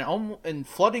 and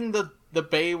flooding the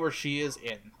bay where she is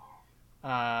in.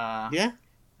 And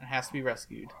has to be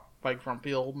rescued by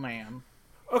grumpy old man.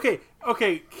 Okay,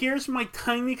 here's my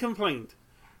tiny complaint.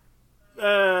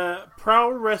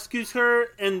 Prowl rescues her,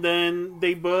 and then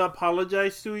they both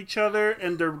apologize to each other,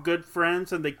 and they're good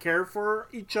friends, and they care for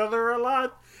each other a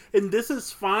lot. And this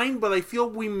is fine, but I feel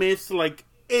we missed like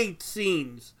 8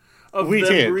 scenes of We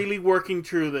them did. really working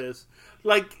through this.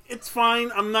 Like, it's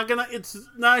fine. It's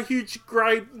not a huge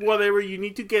gripe, whatever. You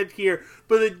need to get here.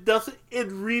 But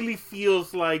it really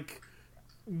feels like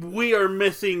we are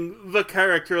missing the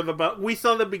character development. We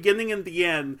saw the beginning and the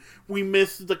end. We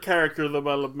missed the character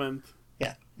development.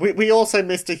 Yeah. We also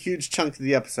missed a huge chunk of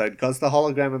the episode because the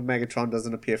hologram of Megatron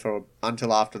doesn't appear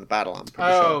until after the battle, I'm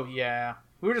pretty sure. Yeah.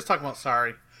 We were just talking about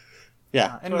Sorry.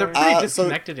 Yeah. And they're pretty so-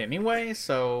 disconnected anyway,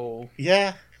 so...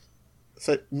 Yeah.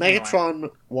 So Megatron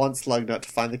wants Lugnut to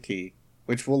find the key,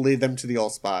 which will lead them to the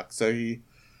Allspark. So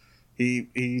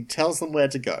he tells them where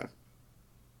to go.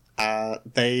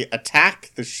 They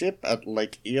attack the ship at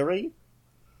Lake Erie,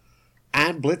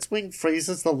 and Blitzwing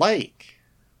freezes the lake.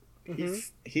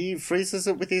 He freezes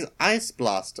it with his ice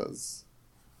blasters.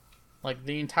 Like,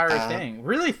 the entire thing.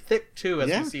 Really thick, too, as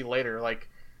yeah. we see later. Like,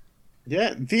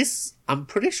 Yeah, I'm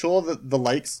pretty sure that the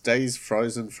lake stays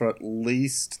frozen for at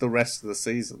least the rest of the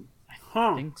season.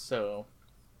 Huh. I think so.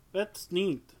 That's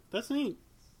neat.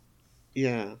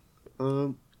 Yeah.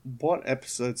 What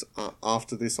episodes are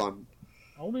after this on?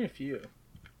 Only a few.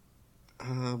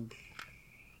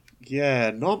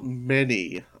 Yeah, not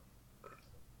many.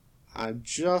 I'm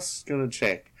just gonna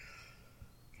check.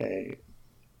 Okay.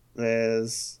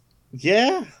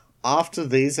 After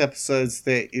these episodes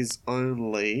there is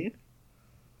only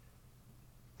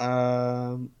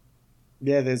oh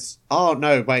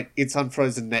no, wait, it's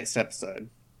unfrozen next episode.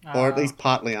 Or at least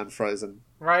partly unfrozen.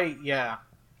 Right, yeah.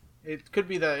 It could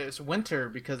be that it's winter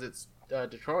because it's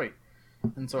Detroit.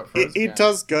 And so it froze again. It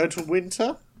does go to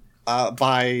winter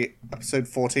by episode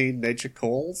 14, Nature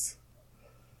Calls.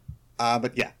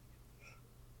 But yeah.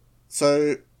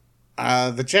 So,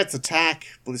 the Jets attack,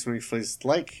 Blitzwing freezes the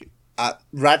lake.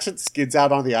 Ratchet skids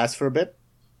out on the ice for a bit.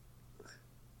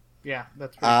 Yeah,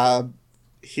 that's right.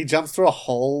 He jumps through a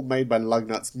hole made by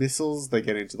Lugnut's missiles. They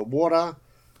get into the water.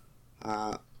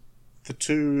 The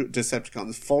two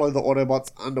Decepticons follow the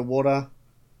Autobots underwater.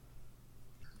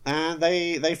 And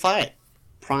they fight.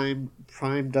 Prime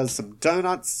does some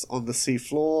donuts on the sea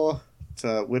floor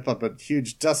to whip up a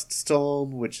huge dust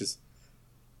storm, which is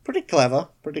pretty clever.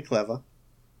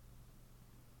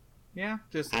 Yeah,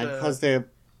 just And because they're...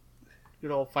 good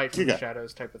old fight from the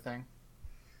shadows type of thing.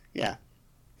 Yeah.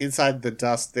 Inside the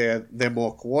dust, they're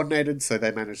more coordinated, so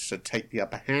they manage to take the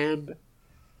upper hand.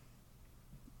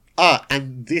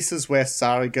 And this is where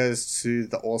Sari goes to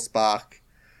the Allspark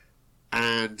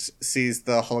and sees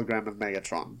the hologram of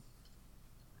Megatron.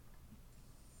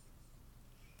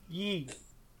 Yee.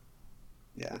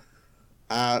 Yeah.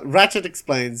 Ratchet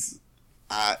explains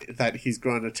that he's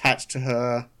grown attached to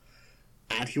her,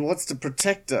 and he wants to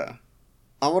protect her.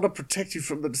 I want to protect you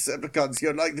from the Decepticons.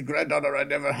 You're like the granddaughter I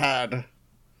never had.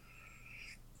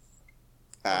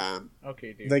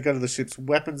 Okay, dude. They go to the ship's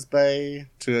weapons bay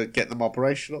to get them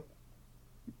operational.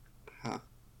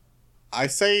 I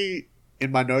say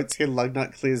in my notes here,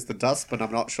 Lugnut clears the dust, but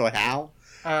I'm not sure how.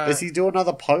 Does he do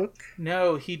another poke?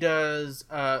 No, he does.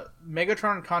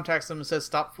 Megatron contacts him and says,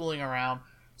 "Stop fooling around."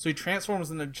 So he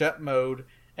transforms into jet mode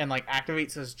and like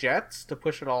activates his jets to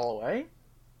push it all away.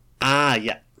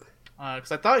 Yeah.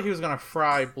 Because I thought he was gonna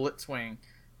fry Blitzwing,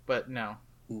 but no,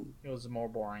 it was more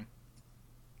boring.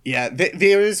 Yeah,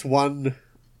 there is one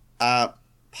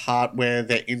part where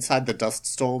they're inside the dust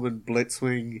storm and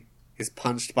Blitzwing is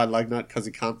punched by Lugnut because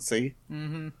he can't see.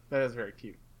 Mm-hmm. That is very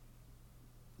cute.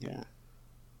 Yeah.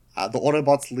 The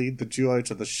Autobots lead the duo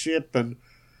to the ship, and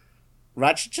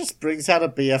Ratchet just brings out a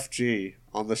BFG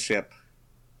on the ship.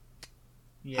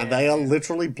 Yeah, And they are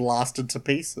literally blasted to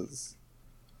pieces.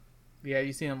 Yeah,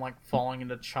 you see them like falling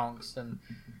into chunks, and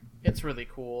it's really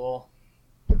cool.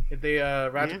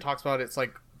 Ratchet talks about it's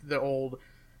like the old.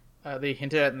 They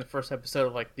hinted at in the first episode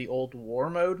of like the old war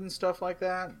mode and stuff like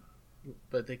that,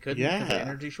 but they couldn't because of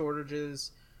energy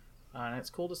shortages, and it's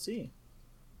cool to see.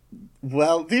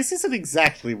 Well, this isn't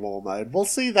exactly war mode. We'll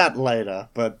see that later,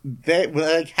 but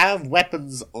they have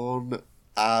weapons on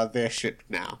their ship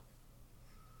now,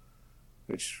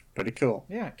 which pretty cool.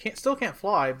 Yeah, still can't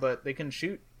fly, but they can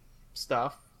shoot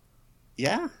stuff.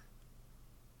 Yeah.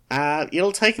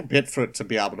 It'll take a bit for it to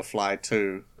be able to fly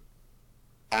too.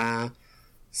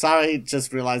 Sari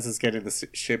just realizes getting the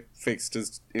ship fixed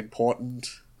is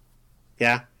important.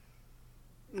 Yeah.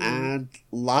 And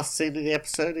last scene of the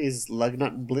episode is Lugnut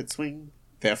and Blitzwing.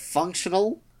 They're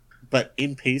functional, but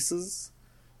in pieces.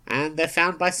 And they're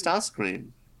found by Starscream.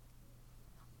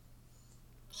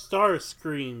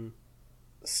 Starscream.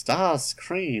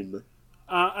 Starscream.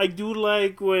 I do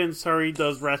like when Sari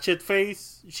does Ratchet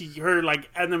face. Her like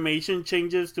animation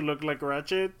changes to look like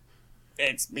Ratchet.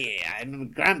 It's me, I'm a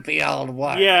grumpy old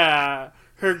one. Yeah,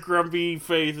 her grumpy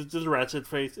face is just Ratchet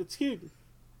face. It's cute.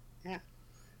 Yeah.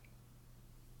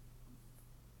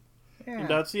 And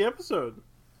that's the episode.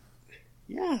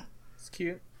 Yeah. It's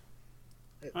cute.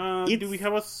 Do we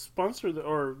have a sponsor?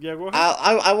 Or yeah, go ahead.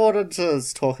 I wanted to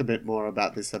talk a bit more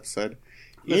about this episode.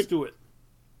 Let's do it.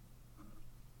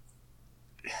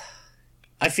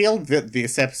 I feel that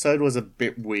this episode was a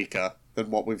bit weaker than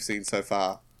what we've seen so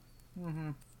far.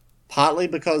 Mm-hmm. Partly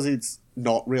because it's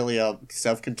not really a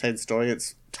self-contained story,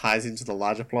 it ties into the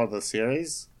larger plot of the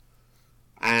series.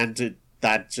 And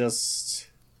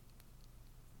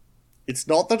it's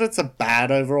not that it's a bad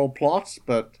overall plot,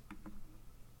 but...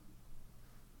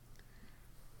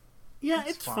 Yeah,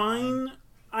 it's fine.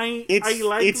 I It's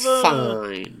like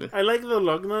fine. I like the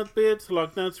Lugnut bits.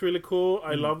 Lugnut's really cool.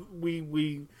 I love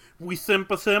we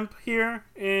simp a simp here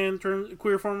in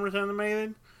Queer Formers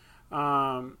Animated.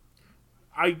 I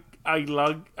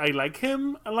like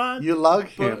him a lot. You lug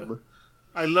him.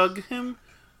 I lug him.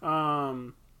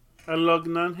 I lug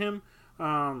nut him.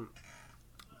 But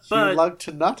You lug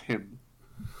to nut him.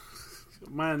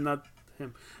 man, not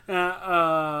him.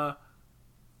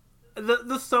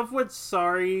 The stuff with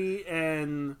Sari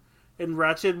and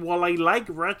Ratchet, while I like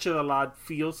Ratchet a lot,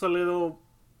 feels a little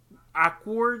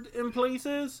awkward in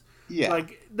places. Yeah.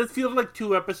 Like, this feels like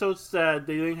 2 episodes that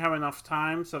they didn't have enough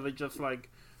time, so they just, like,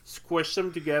 squished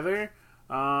them together.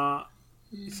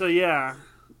 So, yeah.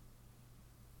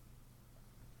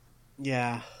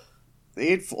 Yeah.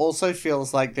 It also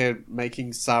feels like they're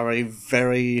making Sari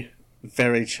very,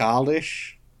 very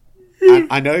childish.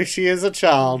 I know she is a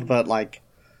child, but, like,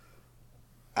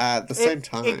 at the same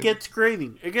time... It gets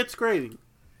grating.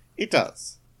 It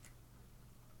does.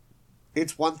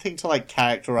 It's one thing to, like,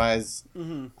 characterize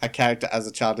a character as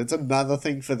a child. It's another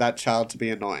thing for that child to be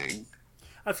annoying.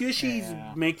 I feel she's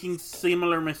making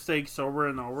similar mistakes over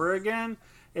and over again,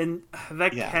 and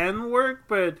that can work,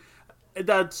 but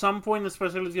at some point,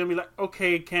 especially, it's gonna be like,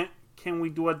 okay, can we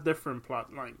do a different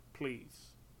plot line,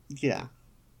 please? Yeah.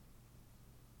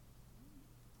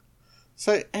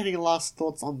 So, any last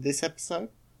thoughts on this episode?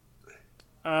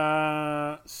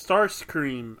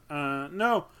 Starscream.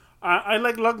 No, I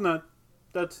like Lugnut.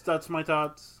 That's my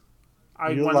thoughts.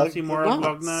 I want to see more of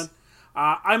Lugnut.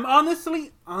 I'm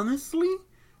honestly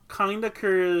kind of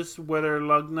curious whether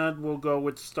Lugnut will go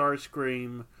with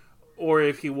Starscream or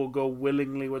if he will go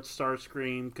willingly with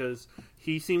Starscream, because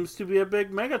he seems to be a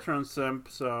big Megatron simp,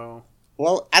 so...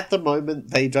 Well, at the moment,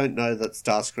 they don't know that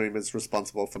Starscream is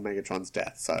responsible for Megatron's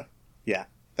death, so, yeah,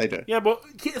 they do. Yeah, but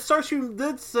Starscream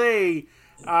did say,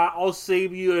 I'll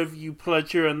save you if you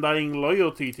pledge your undying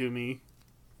loyalty to me.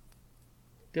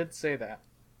 Did say that.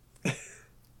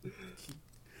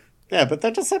 Yeah, but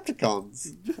they're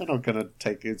Decepticons. They're not going to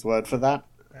take his word for that.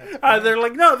 They're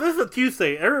like, no, this is a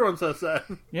Tuesday. Everyone says that.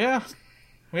 Yeah,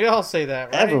 we all say that,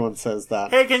 right? Everyone says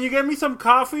that. Hey, can you get me some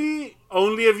coffee?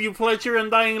 Only if you pledge your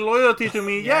undying loyalty to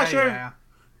me. Yeah, sure. Yeah.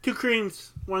 2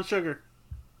 creams, 1 sugar.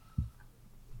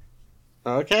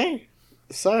 Okay,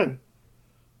 so,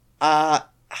 our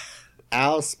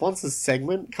sponsors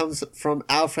segment comes from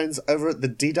our friends over at the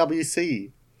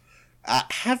DWC.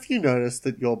 Have you noticed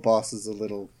that your boss is a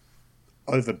little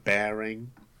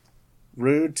overbearing,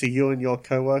 rude to you and your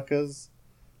co-workers,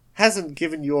 hasn't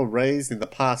given you a raise in the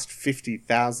past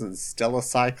 50,000 stellar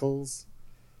cycles?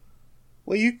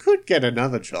 Well, you could get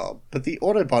another job, but the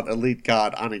Autobot Elite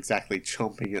Guard aren't exactly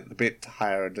chomping at the bit to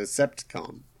hire a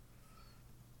Decepticon.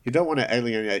 You don't want to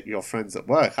alienate your friends at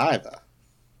work either.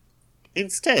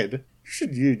 Instead, you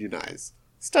should unionize.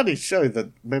 Studies show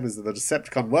that members of the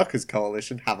Decepticon Workers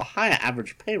Coalition have a higher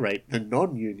average pay rate than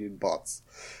non-union bots,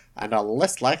 and are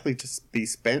less likely to be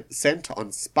sent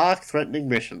on spark-threatening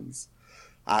missions.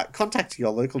 Contact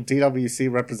your local DWC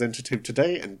representative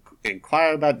today and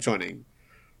inquire about joining.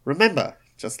 Remember,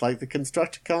 just like the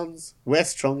Constructicons, we're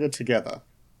stronger together.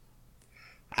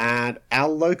 And our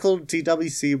local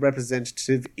DWC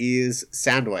representative is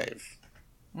Soundwave.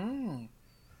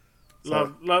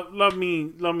 So, love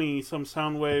me some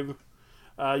Soundwave.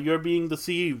 You're being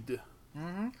deceived.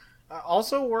 Mm-hmm.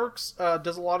 Also works,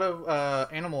 does a lot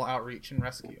of animal outreach and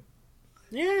rescue.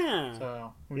 Yeah.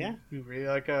 So we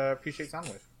really appreciate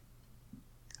Soundwave.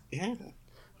 Yeah.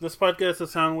 This podcast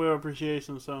is Soundwave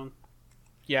Appreciation Zone.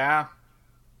 Yeah.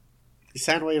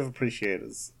 Soundwave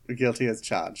appreciators. Guilty as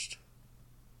charged.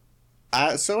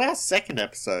 So our second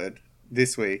episode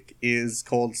this week is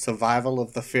called Survival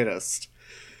of the Fittest.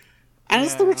 And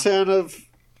it's the return of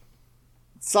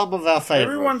some of our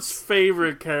favorites. Everyone's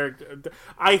favorite character.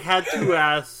 I had to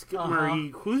ask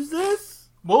Marie, who's this?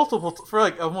 Multiple, for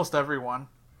like almost everyone.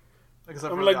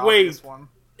 Except I'm for like, the wait, obvious one.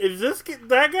 is this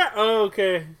that guy? Oh,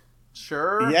 okay.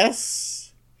 Sure.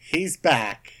 Yes, he's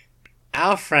back.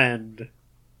 Our friend,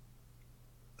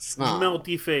 Snarl.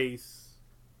 Melty face.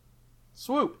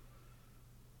 Swoop.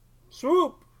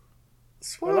 Swoop. I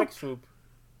Swoop. like Swoop.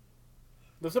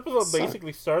 This episode So-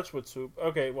 basically starts with Swoop.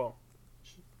 Okay, well.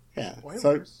 Yeah.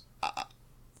 Spoilers.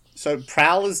 So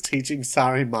Prowl is teaching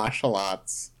Sari martial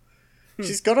arts.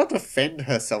 She's got to defend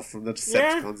herself from the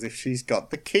Decepticons if she's got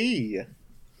the key.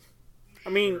 I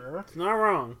mean, Sure. it's not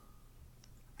wrong.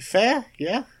 Fair,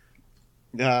 yeah.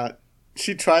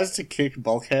 She tries to kick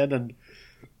Bulkhead and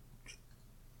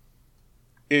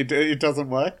it doesn't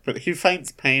work, but he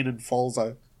faints pain and falls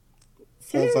over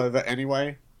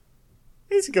anyway.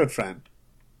 He's a good friend.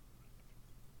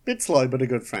 Bit slow, but a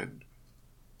good friend.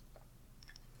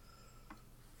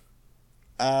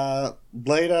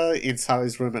 Later, in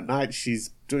Sari's room at night,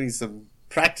 she's doing some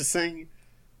practicing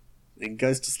and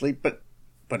goes to sleep, but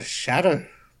a shadow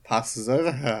passes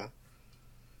over her.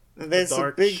 And there's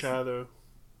Dark a big shadow.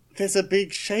 there's a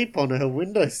big shape on her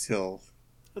windowsill.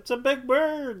 It's a big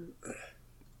bird.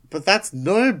 But that's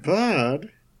no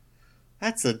bird.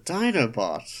 That's a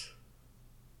Dinobot.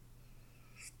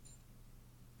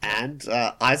 And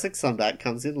Isaac Sundak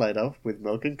comes in later with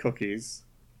milk and cookies.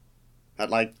 At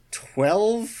like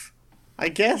 12, I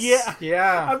guess? Yeah.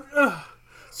 Yeah.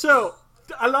 So,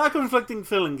 a lot of conflicting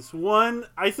feelings. One,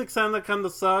 Isaac Sanda kind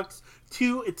of sucks.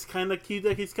 Two, it's kind of cute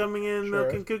that he's coming in Sure.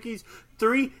 milk and cookies.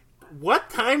 Three, what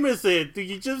time is it? Do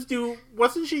you just do...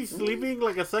 Wasn't she sleeping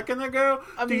like a second ago?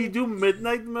 Do you do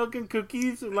midnight milk and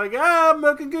cookies? Like,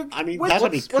 milk and cookies? I mean, Which-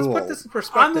 that'd be Let's cool. put this in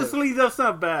perspective. honestly, that's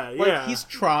not bad. Like, yeah. he's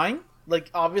trying.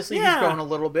 Like, obviously, Yeah. he's grown a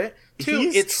little bit. Two,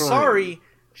 He's it's trying. sorry.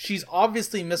 She's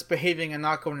obviously misbehaving and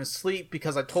not going to sleep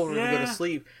because I told her to go Yeah. to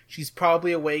sleep. She's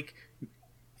probably awake,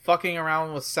 fucking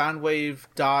around with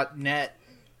Soundwave.net,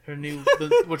 her new,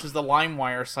 which is the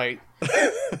LimeWire site,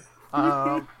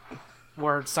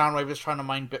 where Soundwave is trying to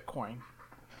mine Bitcoin.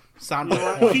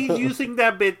 Soundwave. He's using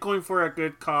that Bitcoin for a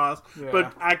good cause, Yeah.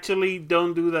 but actually,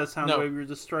 don't do that, Soundwave. No. You're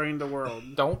destroying the world.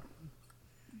 Don't.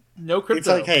 No It's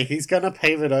crypto. okay, he's gonna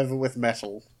pave it over with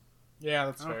metal. Yeah,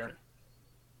 that's fair. Okay.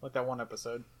 Like that one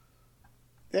episode.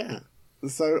 Yeah.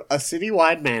 So a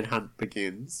citywide manhunt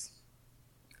begins.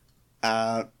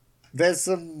 There's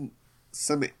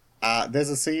there's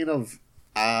a scene of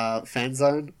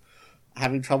Fanzone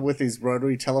having trouble with his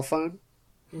rotary telephone.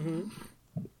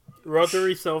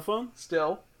 Rotary cell phone?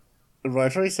 Still.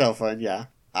 Rotary cell phone, yeah.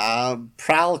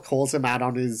 Prowl calls him out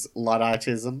on his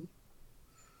Ludditism.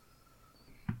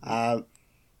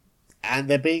 And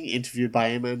they're being interviewed by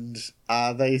him, and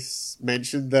they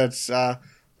mentioned that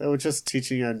they were just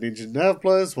teaching her ninja nerve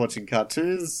blows, watching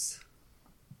cartoons.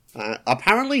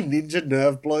 Apparently, ninja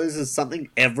nerve blows is something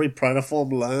every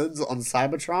protoform learns on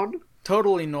Cybertron.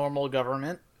 Totally normal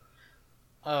government.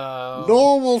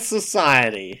 Normal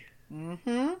society. We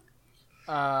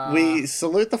We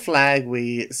salute the flag,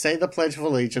 we say the Pledge of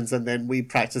Allegiance, and then we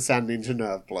practice our ninja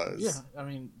nerve blows. Yeah, I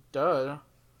mean, duh.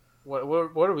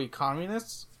 What are we,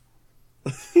 communists?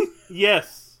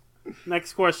 Yes.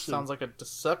 Next question. Sounds like a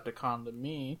Decepticon to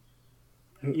me.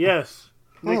 Yes.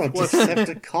 Oh, Next question.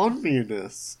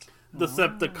 Decepticon-munist.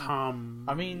 Decepticon.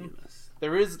 I mean,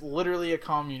 there is literally a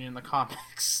commune in the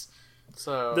comics.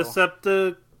 So,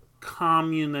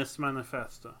 Decepticommunist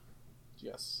Manifesto.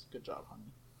 yes, good job,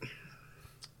 honey.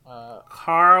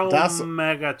 Carl Das-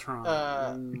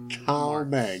 Megatron. Carl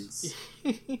Meggs.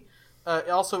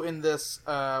 Also in this,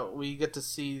 we get to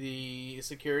see the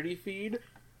security feed,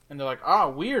 and they're like, "Ah,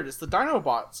 weird! It's the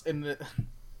Dinobots." And the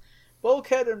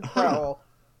Bulkhead and Prowl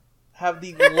have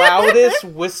the loudest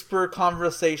whisper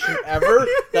conversation ever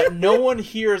that no one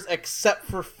hears except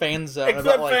for Fanzone. Except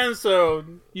about, like,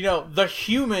 Fanzone. you know, the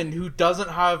human who doesn't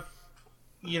have,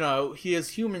 you know, he has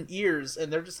human ears,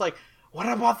 and they're just like, "What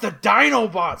about the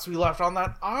Dinobots we left on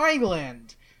that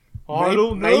island?" I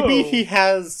don't know. Maybe he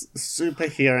has super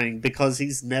hearing because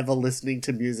he's never listening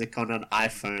to music on an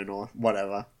iPhone or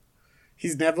whatever.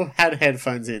 He's never had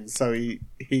headphones in, so he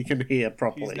can hear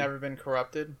properly. He's never been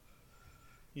corrupted.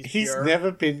 He's pure,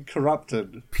 never been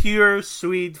corrupted. Pure,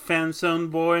 sweet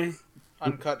Fanzone boy.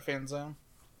 uncut Fanzone.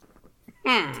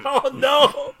 Oh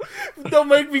no! Don't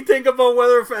make me think about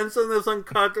whether Fanzone is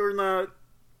uncut or not.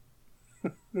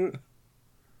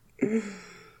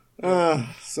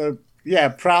 So, yeah,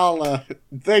 Prowl,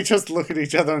 they just look at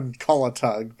each other and collar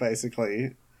tug,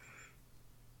 basically.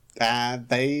 And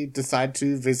they decide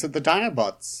to visit the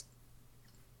Dinobots.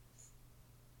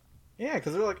 Yeah,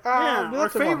 because they're like, Yeah, we our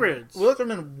left them favorites. we left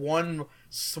them in one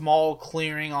small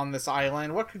clearing on this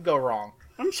island. What could go wrong?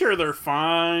 I'm sure they're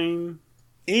fine.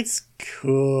 It's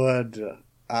good.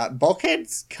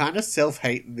 Bulkhead's kind of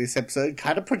self-hate in this episode,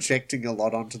 kind of projecting a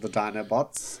lot onto the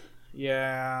Dinobots.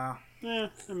 Yeah. Yeah,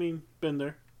 I mean, been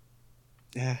there.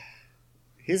 Yeah.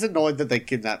 He's annoyed that they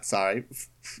kidnapped Sari,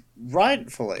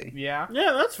 rightfully. Yeah.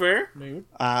 Yeah, that's fair. Mood.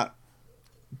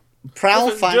 Prowl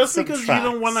Listen, finds just some because tracks.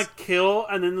 you don't want to kill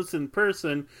an innocent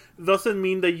person doesn't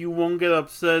mean that you won't get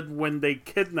upset when they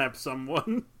kidnap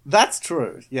someone. That's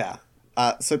true, yeah.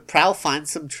 So Prowl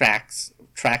finds some tracks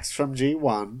from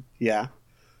G1, yeah.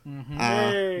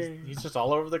 Hey. He's just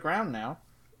all over the ground now.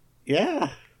 Yeah.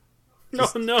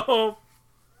 No.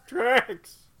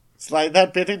 Tracks. It's like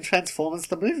that bit in Transformers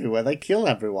the movie where they kill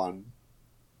everyone.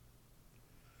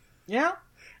 Yeah.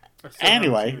 I still haven't seen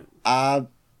Anyway, it.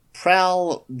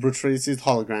 Prowl retrieves his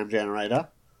hologram generator,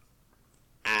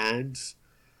 and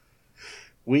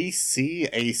we see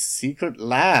a secret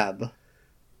lab.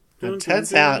 Dun, It turns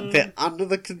dun, out dun. they're under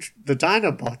the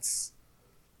Dinobots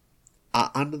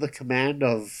are under the command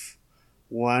of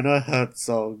Werner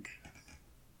Herzog.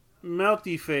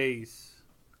 Melty Face.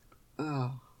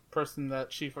 Oh. Person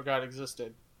that she forgot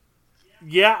existed.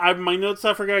 Yeah, my notes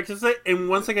I forgot to say, and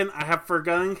once again I have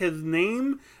forgotten his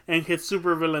name and his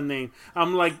supervillain name.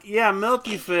 I'm like, yeah,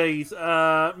 Melty Face,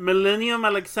 Millennium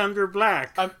Alexander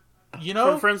Black You from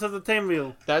know, Friends of the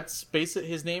Tameville. that's basic.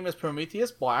 His name is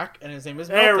Prometheus Black, and his name is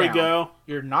There we Meltdown. go.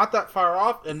 You're not that far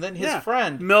off, and then his Yeah.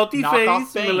 friend, Melty Knockoff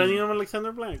Face, Bane, Millennium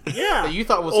Alexander Black. Yeah, that you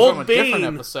thought was Old from a different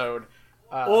Bane. episode.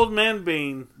 Old Man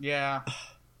Bane. Yeah.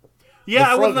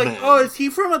 Yeah, I was Frog like, Man. oh, is he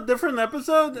from a different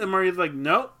episode? And Maria's like,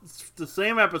 nope, it's the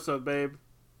same episode, babe.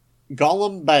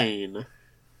 Gollum Bane.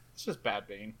 It's just bad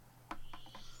Bane.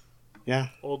 Yeah.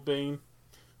 Old Bane.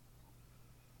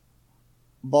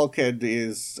 Bulkhead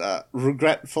is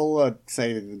regretful at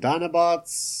saving the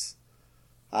Dinobots.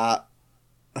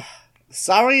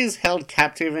 Sari is held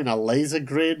captive in a laser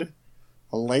grid,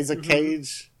 a laser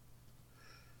cage.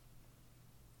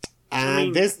 And I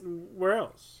mean, there's where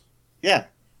else? yeah,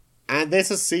 and there's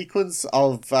a sequence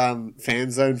of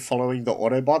Fanzone following the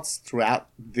Autobots throughout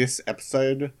this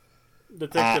episode,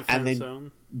 Detective and then-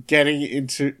 Fanzone. getting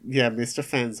into Mr.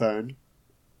 Fanzone,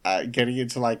 getting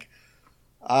into like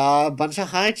a bunch of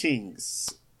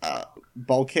hijinks.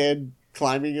 Bulkhead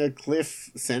climbing a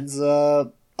cliff sends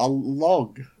a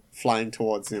log flying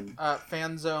towards him.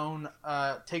 Fanzone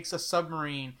takes a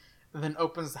submarine, and then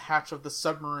opens the hatch of the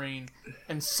submarine,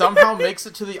 and somehow makes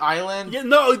it to the island. Yeah,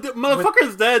 no, the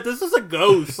motherfucker's dead. This is a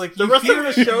ghost. Like the you rest hear,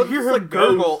 of the show, you hear this is a him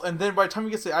gurgle, ghost. and then by the time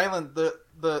he gets to the island,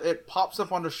 it pops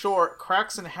up onto shore,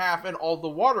 cracks in half, and all the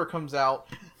water comes out.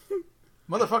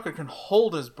 Motherfucker can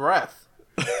hold his breath.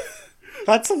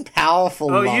 That's some powerful.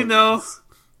 Oh, you know, lungs.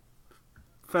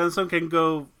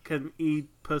 Fanzone can eat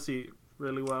pussy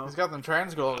really well. He's got them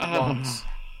transgirl lungs.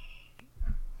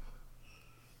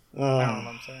 I don't know what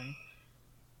I'm saying.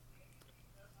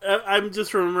 I'm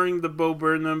just remembering the Bo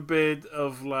Burnham bit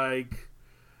of like,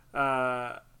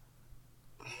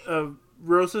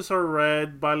 roses are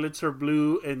red, violets are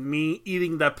blue, and me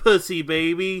eating that pussy,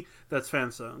 baby. That's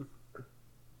Fanzone.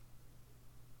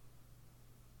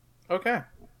 Okay.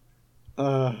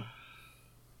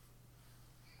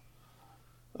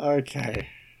 Okay.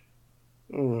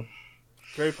 Ugh.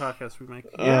 Great podcast we make.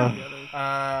 Yeah.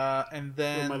 Together. And With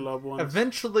then my loved ones.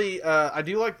 eventually, I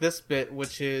do like this bit,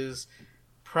 which is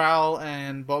Prowl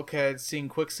and Bulkhead seeing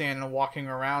quicksand and walking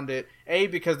around it. A,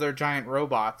 because they're giant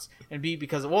robots, and B,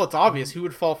 because, well, it's obvious who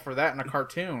would fall for that in a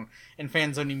cartoon. And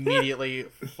Fanzone immediately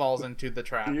falls into the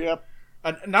trap. Yep.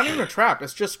 Not even a trap,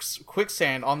 it's just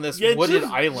quicksand on this Yeah, wooded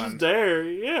just island. there,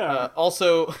 yeah.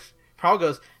 Also, Prowl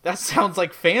goes, that sounds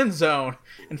like Fanzone.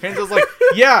 And Fanzone's like,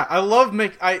 yeah,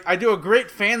 I do a great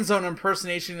Fanzone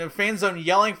impersonation of Fanzone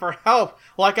yelling for help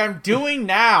like I'm doing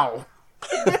now.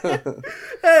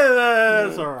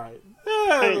 That's alright.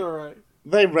 That's alright.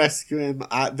 They rescue him.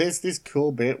 There's this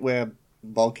cool bit where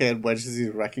Bulkhead wedges his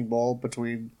wrecking ball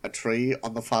between a tree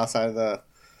on the far side of the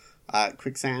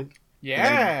quicksand.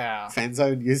 Yeah.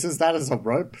 Fanzone uses that as a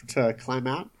rope to climb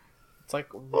out. It's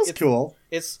like, That was it's, cool.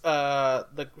 it's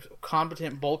the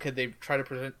competent Bulkhead they try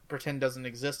to pretend doesn't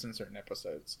exist in certain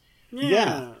episodes.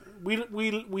 Yeah.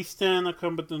 We stand a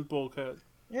competent Bulkhead.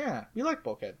 Yeah, we like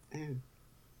Bulkhead.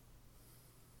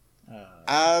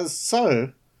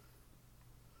 So,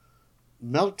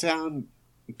 Meltdown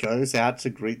goes out to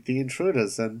greet the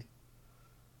intruders, and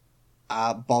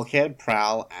Bulkhead,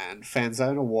 Prowl, and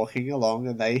Fanzone are walking along,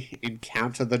 and they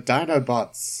encounter the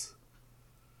Dinobots.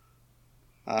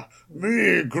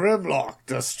 Me, Grimlock,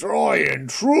 destroy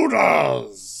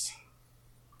intruders!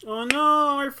 Oh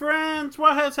no, my friends,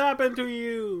 what has happened to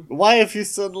you? Why have you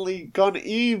suddenly gone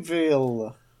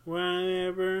evil?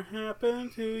 Whatever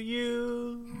happened to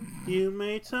you? You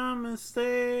made some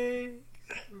mistake.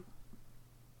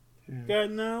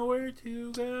 got nowhere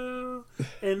to go,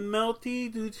 and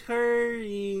Melty dude's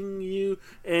hurting you,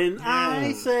 and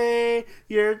I say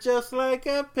you're just like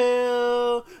a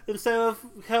pill. Instead of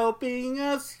helping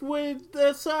us with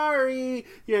the sorry,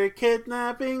 you're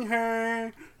kidnapping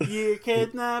her. You're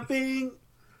kidnapping.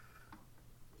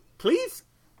 Please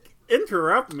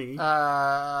interrupt me.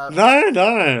 No.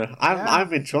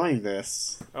 I'm enjoying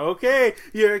this. Okay,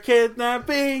 you're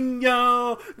kidnapping,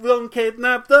 yo. Don't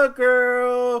kidnap the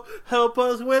girl. Help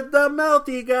us with the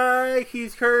Melty guy.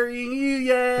 He's hurting you,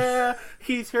 yeah.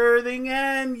 He's hurting,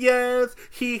 and yes,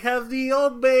 he has the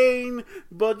old Bane.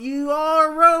 But you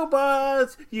are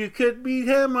robots. You could beat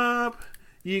him up.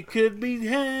 You could beat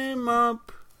him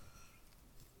up.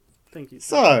 Thank you.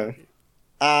 So,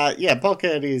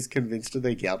 Bulkhead is convinced of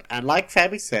their guilt, and like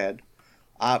Fabi said,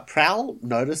 Prowl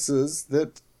notices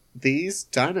that these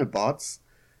Dinobots,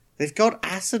 they've got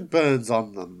acid burns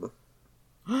on them.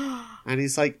 And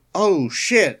he's like, oh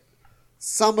shit,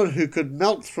 someone who could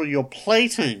melt through your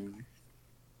plating.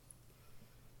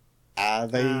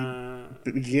 They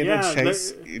begin a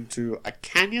chase into a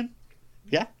canyon.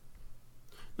 Yeah?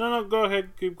 No, go ahead,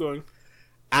 keep going.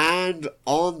 And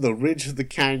on the ridge of the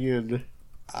canyon,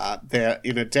 they're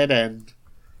in a dead end.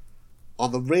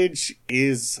 On the ridge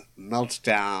is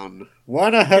Meltdown.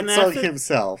 Werner Herzog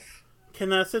himself.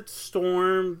 Can Acid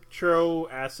Storm throw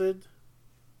acid?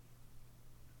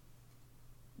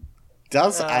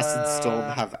 Does Acid Storm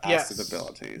have acid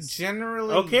abilities?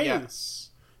 Generally,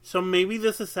 yes. So maybe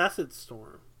this is Acid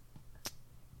Storm.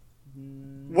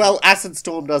 Well, Acid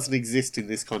Storm doesn't exist in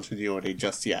this continuity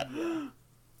just yet.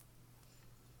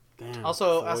 Damn,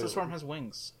 also, Acid Storm has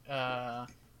wings.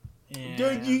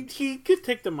 He could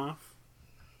take them off.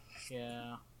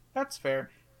 Yeah, that's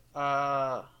fair.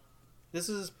 This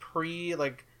is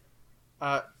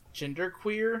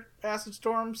genderqueer Acid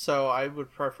Storm, so I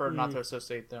would prefer not to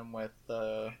associate them with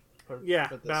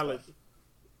valid. Stuff.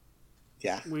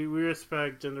 Yeah. We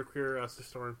respect genderqueer Acid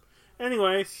Storm.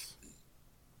 Anyways.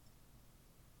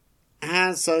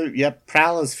 And so,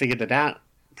 Prowler's figured it out.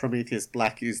 Prometheus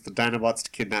Black used the Dinobots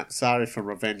to kidnap Sari for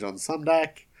revenge on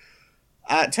Sundak.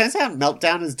 It turns out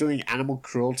Meltdown is doing animal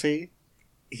cruelty.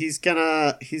 He's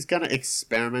gonna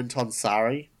experiment on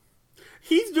Sari.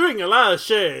 He's doing a lot of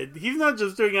shit. He's not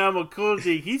just doing animal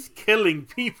cruelty. He's killing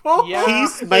people. Yeah.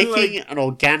 He's making an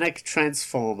organic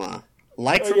transformer,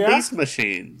 like from Beast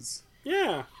Machines.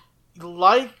 Yeah,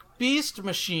 like Beast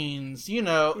Machines. You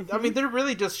know, I mean, they're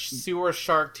really just Sewer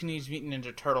Shark Teenage Mutant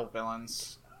Ninja Turtle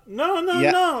villains.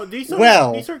 No. These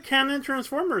are canon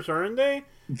Transformers, aren't they?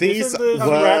 These were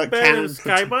canon and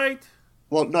Skybite.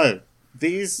 Well, no.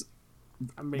 These.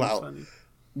 Funny.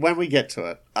 When we get to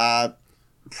it,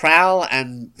 Prowl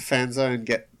and Fanzone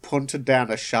get punted down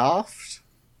a shaft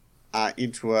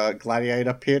into a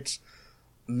gladiator pit.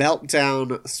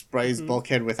 Meltdown sprays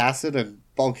Bulkhead with acid, and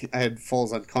Bulkhead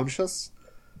falls unconscious.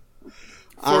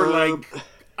 For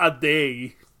a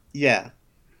day. Yeah.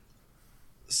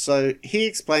 So he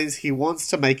explains he wants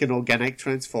to make an organic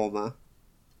transformer.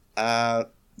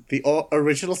 The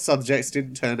original subjects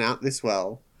didn't turn out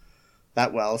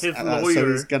that well. So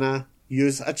he's gonna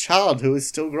use a child who is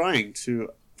still growing to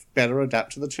better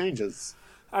adapt to the changes.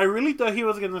 I really thought he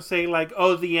was gonna say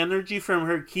the energy from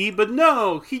her key, but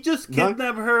no, he just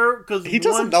kidnapped her because he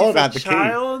doesn't know about the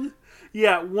key.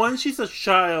 Yeah, one, she's a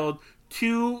child.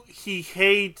 Two, he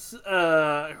hates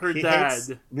her dad, hates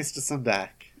Mr. Sundak.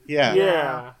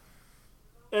 Yeah,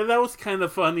 and that was kind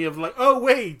of funny. Of oh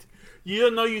wait, you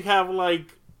don't know you have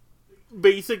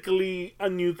basically a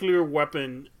nuclear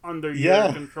weapon under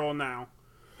your control now.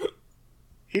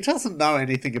 He doesn't know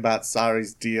anything about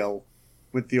Sari's deal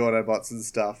with the Autobots and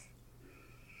stuff.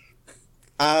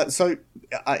 So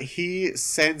he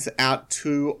sends out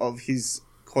two of his,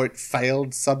 quote,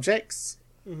 failed subjects.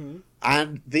 Mm-hmm.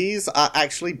 And these are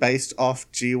actually based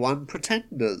off G1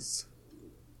 Pretenders.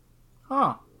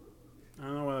 Huh. I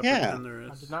don't know what a Pretender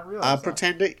is. I did not realize that.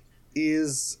 Pretender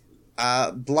is...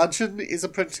 Bludgeon is a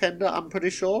Pretender, I'm pretty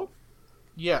sure.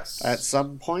 Yes. At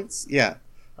some points, yeah.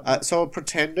 So a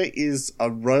Pretender is a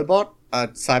robot, a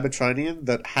Cybertronian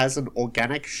that has an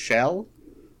organic shell,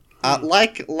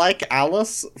 like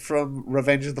Alice from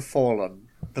Revenge of the Fallen,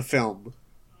 the film.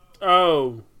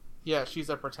 Oh, yeah, she's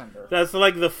a Pretender. That's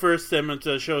the first image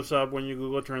that shows up when you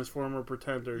Google Transformer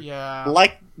Pretender. Yeah,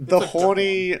 like the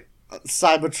horny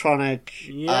Cybertronic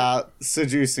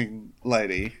seducing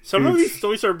lady. Some of these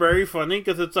stories are very funny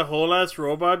because it's a whole ass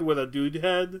robot with a dude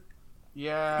head.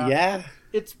 Yeah.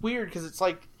 It's weird because it's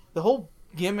the whole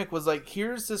gimmick was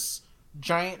here's this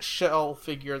giant shell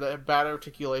figure that had bad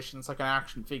articulation. It's like an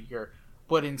action figure,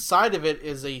 but inside of it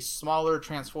is a smaller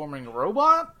transforming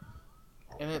robot.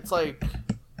 and it's like,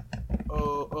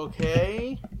 oh,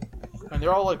 okay. And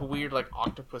they're all like weird, like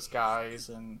octopus guys,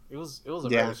 and it was a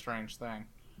very strange thing.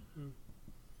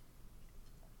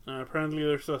 Apparently,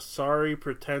 there's a sorry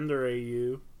pretender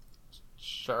AU.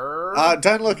 Sure.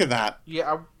 Don't look at that.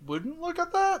 Yeah, I wouldn't look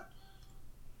at that.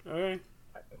 Okay.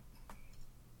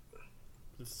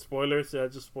 Spoilers? Did I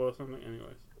just spoil something?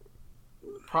 Anyways.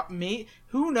 Me?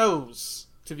 Who knows?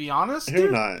 To be honest,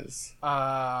 Who knows?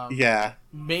 Yeah.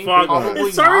 Maybe. Fuck. Probably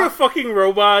Is Sorry not. a fucking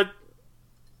robot?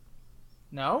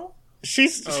 No.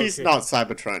 She's Okay. not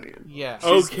Cybertronian. Yeah.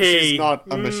 She's not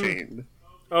a machine.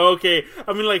 Okay.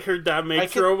 I mean, like, her dad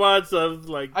makes robots. I was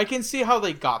like... I can see how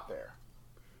they got there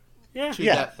Yeah. to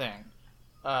that thing.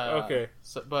 Okay.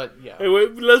 So, but yeah. Hey,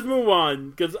 wait, let's move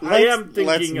on, because I am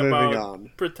thinking moving about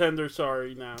on. Pretender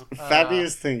Sorry now. Fabi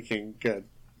is thinking. Good.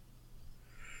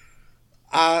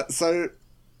 So...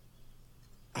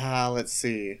 let's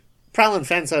see. Prowl and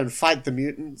Fanzone fight the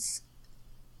mutants.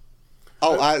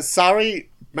 Sari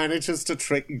manages to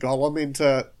trick Golem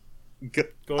into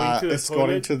Going to the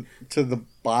escorting toilet. to the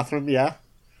bathroom, yeah?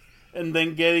 And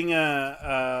then getting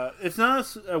it's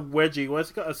not a wedgie. What's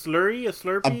it called? A slurry? A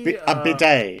slurpee? A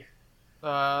bidet.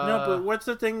 No, but what's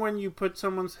the thing when you put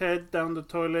someone's head down the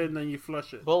toilet and then you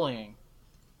flush it? Bullying.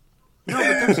 No,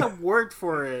 but there's a word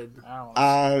for it. I don't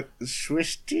know.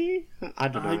 Swishty? I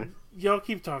don't know. Y'all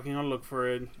keep talking. I'll look for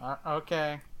it.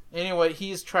 Okay. Anyway,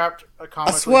 he's trapped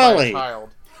comically swirly. by a child.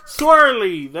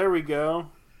 Swirly! There we go.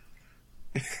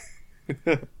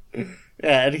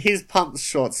 Yeah, and he's pumped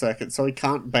short circuit, so he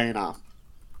can't bane up.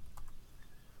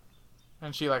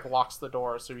 And she like locks the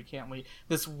door so he can't leave.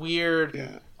 This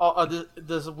weird,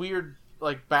 this weird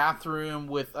like bathroom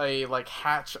with a like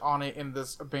hatch on it in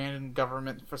this abandoned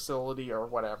government facility or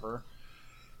whatever.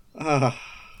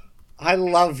 I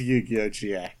love Yu-Gi-Oh!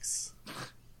 GX.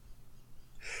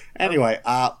 Anyway,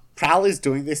 Prowl is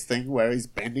doing this thing where he's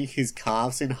bending his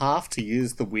calves in half to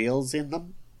use the wheels in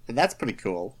them, and that's pretty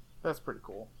cool. That's pretty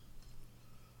cool.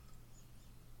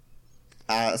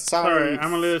 Sorry,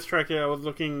 I'm a little distracted. I was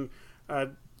looking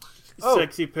at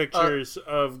sexy pictures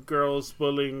of girls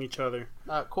bullying each other.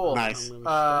 Cool. Nice.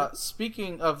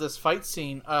 Speaking of this fight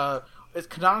scene, it's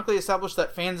canonically established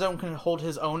that Fanzone can hold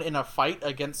his own in a fight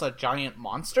against a giant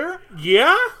monster.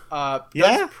 Yeah?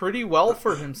 Does pretty well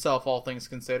for himself, all things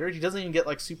considered. He doesn't even get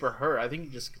like super hurt. I think he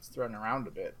just gets thrown around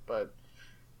a bit, but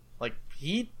like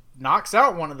he knocks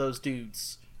out one of those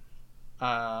dudes.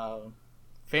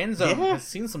 Fanzone has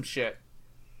seen some shit.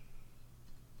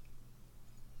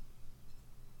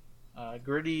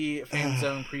 Gritty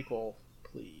Fanzone prequel,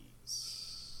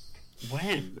 please.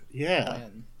 When? Yeah.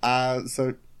 When?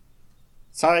 So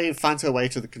Sari finds her way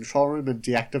to the control room and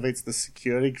deactivates the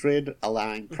security grid,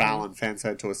 allowing Prowl and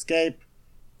Fanzone to escape.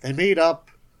 They meet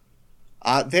up.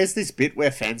 There's this bit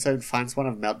where Fanzone finds one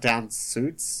of Meltdown's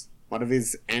suits. One of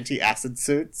his anti-acid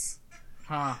suits.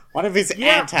 Huh. One of his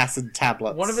antacid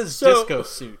tablets. One of his disco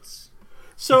suits.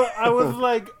 So I was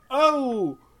like,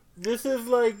 oh, this is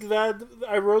like that.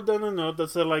 I wrote down a note that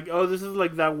said like, oh, this is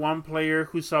like that one player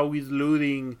who's always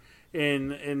looting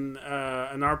in an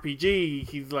RPG.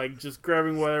 He's like just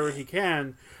grabbing whatever he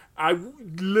can. I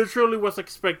literally was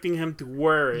expecting him to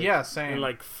wear it. Yeah, same. And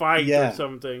like fight or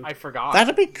something. I forgot.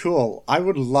 That'd be cool. I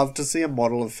would love to see a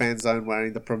model of Fanzone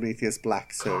wearing the Prometheus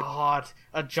black suit. God,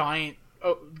 a giant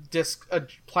a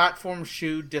platform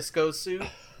shoe disco suit.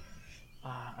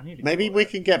 I need to Maybe Google we it.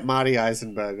 can get Marty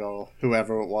Eisenberg or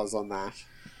whoever it was on that.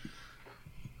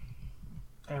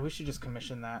 Yeah, we should just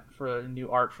commission that for new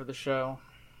art for the show.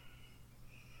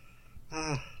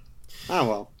 Oh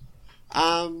well.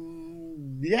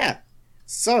 Yeah.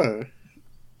 So,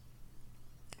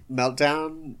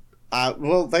 Meltdown.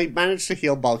 Well, they managed to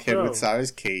heal Bulkhead with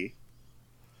Sari's key,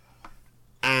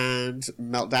 and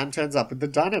Meltdown turns up with the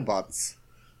Dinobots.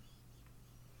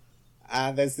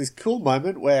 There's this cool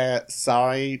moment where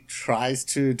Sari tries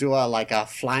to do a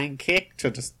flying kick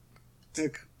to just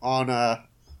stick on a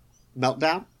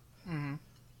Meltdown.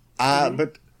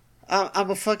 But I'm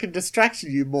a fucking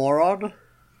distraction, you moron.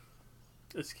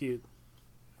 It's cute.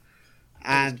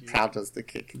 And Prowl does the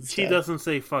kick instead. She doesn't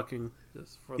say fucking.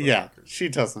 Just for the record. She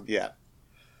doesn't yet.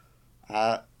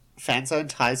 Fanzone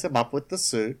ties him up with the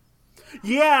suit.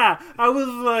 Yeah, I was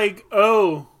like,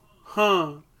 oh,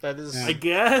 huh. That is, I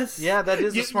guess. yeah, that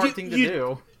is a smart thing to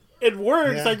do. It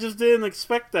works. Yeah. I just didn't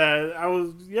expect that. I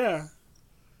was, Yeah.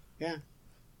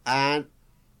 And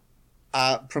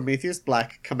Prometheus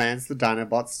Black commands the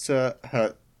Dinobots to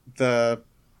hurt the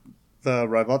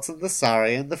robots of the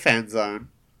Sari and the Fanzone.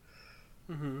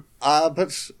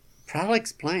 But Prowl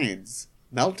explains,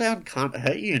 Meltdown can't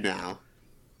hurt you now.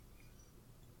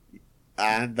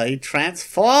 and they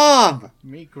transform.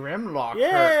 Meet Grimlock.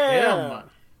 Yeah. Him.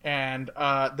 And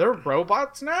they're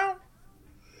robots now?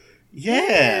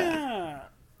 Yeah.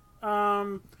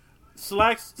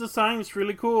 Slag's design is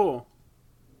really cool.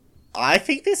 I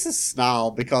think this is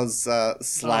Snarl because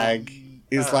Slag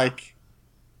is like...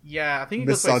 Yeah, I think he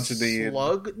goes by Misogyny and-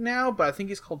 Slug now, but I think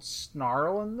he's called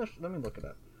Snarl in the... Let me look it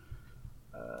up.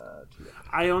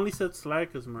 I only said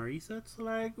Slag because Marie said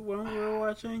Slag when we were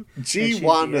watching.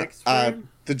 G1, expert.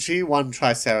 the G1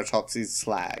 Triceratops is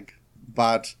Slag,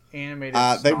 but Animated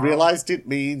they Snarl. realized it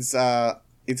means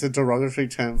it's a derogatory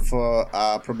term for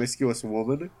promiscuous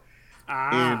woman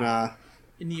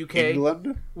in the UK, in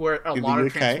England. where a in lot the of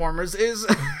UK. Transformers is.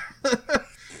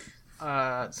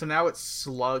 So now it's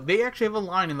Slug. They actually have a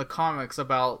line in the comics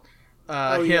about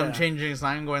him yeah. changing his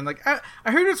line, going like, I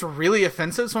heard it's really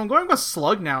offensive, so I'm going with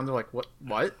Slug now. And they're like, what?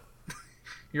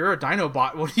 You're a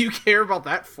Dinobot. What do you care about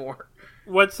that for?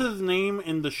 What's his name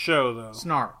in the show, though?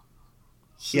 Snarl.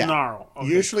 Yeah. Snarl. Okay,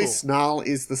 Usually cool. Snarl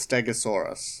is the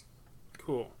Stegosaurus.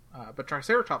 Cool. But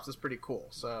Triceratops is pretty cool,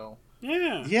 so...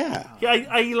 Yeah. Yeah. Yeah,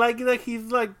 I like that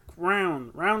he's like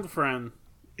round friend.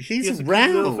 He He's has a cute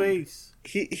little round. face.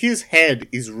 His head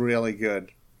is really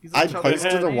good. He's a I chubby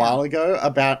posted head a man. while ago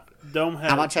about Dome head.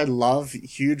 how much I love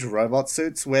huge robot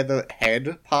suits where the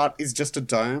head part is just a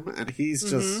dome, and he's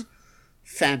just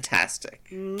fantastic.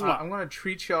 I'm gonna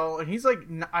treat y'all, and he's like,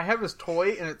 I have his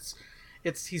toy, and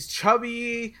he's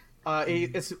chubby,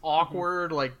 it's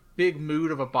awkward, like big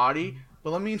mood of a body.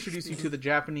 But let me introduce you to the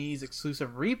Japanese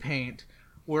exclusive repaint,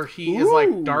 where he is like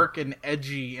Ooh. dark and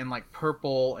edgy and like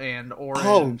purple and Oh,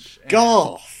 orange. and-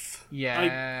 golf!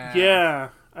 Yeah,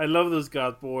 I love this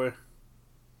god boy.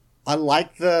 I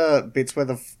like the bits where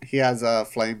he has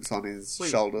flames on his Wait,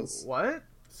 shoulders. What?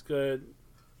 It's good.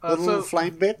 Little So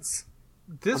flame bits.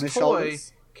 this on his toy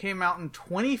shoulders? came out in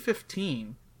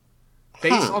 2015,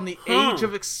 based Huh. on the Huh. Age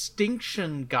of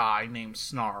Extinction guy named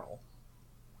Snarl.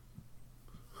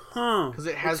 Huh. Because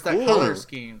it has That's that cool. color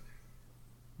scheme,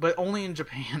 but only in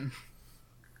Japan.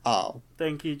 Oh.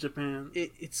 Thank you, Japan.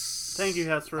 It's Thank you,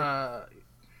 Hasbro.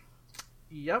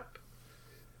 Yep.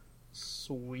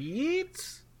 Sweet.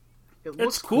 It It's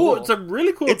looks cool. It's a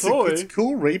really cool It's toy. a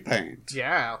cool repaint.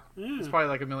 yeah. Yeah. It's probably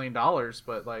like $1 million,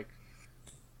 but like,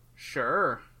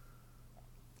 sure.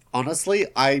 Honestly,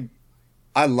 I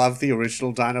love the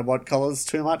original Dinobot colors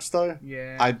too much, though.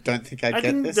 Yeah. I don't think I'd I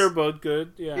get think this. they're both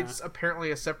good. Yeah. It's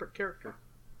apparently a separate character.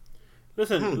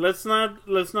 Listen, let's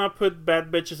not put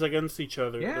bad bitches against each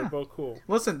other. Yeah. They're both cool.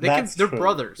 Listen, That's they're true. They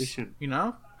brothers. should. You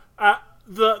know.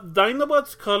 The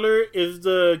Dinobot's color is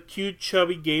the cute,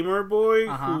 chubby gamer boy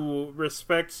Uh-huh. who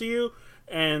respects you,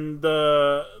 and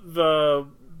the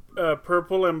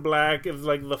purple and black is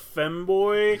like the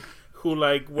femboy who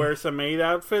like wears a maid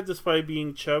outfit despite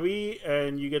being chubby,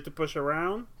 and you get to push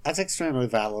around. That's extremely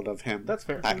valid of him. That's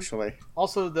fair. Actually.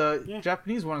 Also, the Yeah.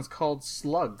 Japanese one is called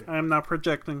Slug. I am not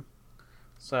projecting.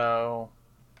 So,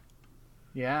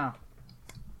 yeah.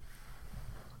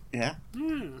 Yeah.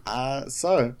 Yeah.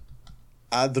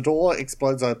 The door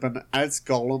explodes open, and it's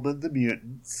Golem and the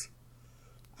mutants.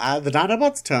 The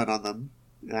Dinobots turn on them,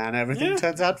 and everything Yeah.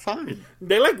 turns out fine.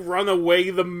 They like run away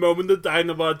the moment the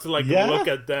Dinobots like Yeah. look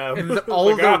at them. And It's all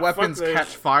like, of their "Ah, fuck weapons this."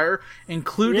 catch fire,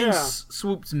 including Yeah.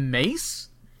 Swoop's mace.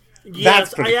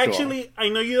 Yes, pretty I cool. actually I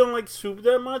know you don't like Soup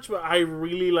that much, but I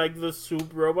really like the Soup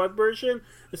robot version,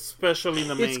 especially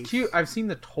the maze. It's cute. I've seen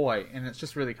the toy, and it's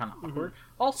just really kind of awkward.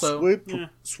 Also, yeah.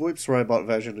 Swoop's robot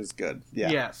version is good. Yeah.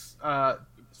 yes,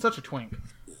 such a twink.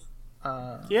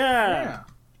 Yeah. Yeah.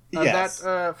 Yes.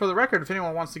 That for the record, if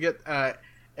anyone wants to get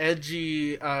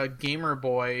edgy gamer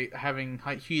boy having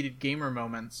heated gamer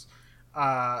moments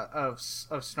of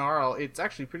Snarl, it's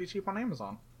actually pretty cheap on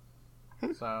Amazon.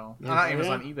 So not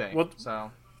Amazon, Yeah. eBay. What-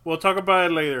 So We'll talk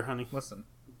about it later, honey. listen,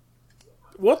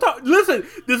 We'll talk. Listen,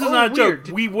 this is Oh, not a joke. weird.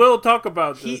 We will talk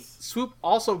about this. Swoop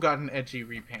also got an edgy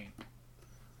repaint.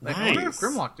 Like, I wonder if Nice.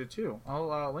 Grimlock did too.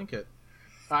 I'll link it.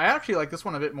 I actually like this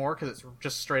one a bit more because it's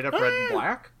just straight up red and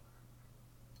black.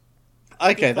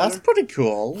 Okay, that's pretty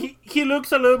cool. He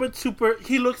looks a little bit super.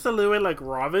 He looks a little bit like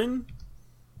Robin.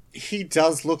 He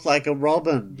does look like a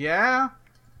Robin. Yeah.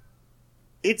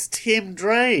 It's Tim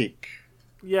Drake.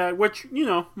 Yeah, which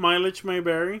mileage may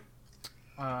vary.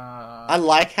 I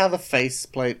like how the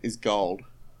faceplate is gold.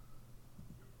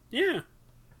 Yeah.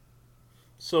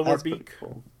 Silver That's pretty beak.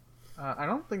 cool. I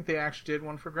don't think they actually did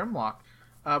one for Grimlock.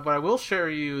 But I will share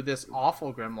you this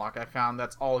awful Grimlock I found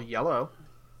that's all yellow.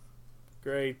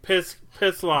 Great. Piss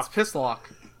It's lock. Pisslock.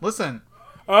 Listen.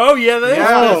 Oh yeah, that is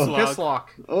Yeah, piss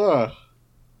lock. Pisslock. Ugh.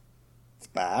 It's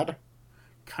bad.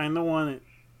 Kind of want it.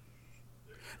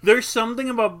 There's something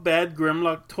about bad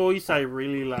Grimlock toys I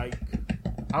really like.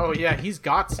 Oh yeah, he's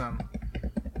got some.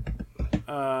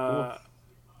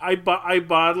 I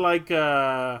bought like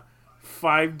a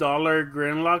 $5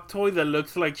 Grimlock toy that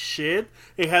looks like shit.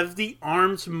 It has the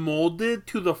arms molded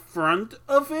to the front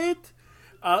of it.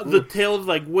 The tail's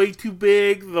like way too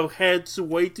big. The head's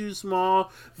way too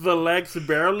small. The legs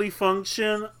barely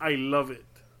function. I love it.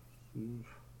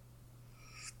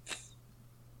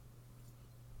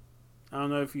 I don't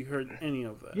know if you heard any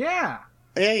of that. Yeah.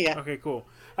 Yeah. Okay, cool.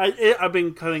 I've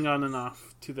been cutting on and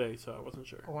off today, so I wasn't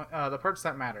sure. The parts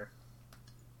that matter.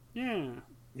 Yeah.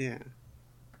 Yeah.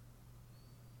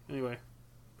 Anyway,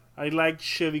 I like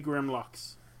shitty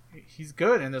Grimlocks. He's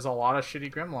good, and there's a lot of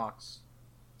shitty Grimlocks.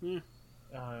 Yeah.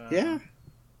 Yeah.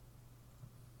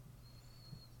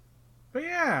 But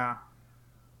yeah.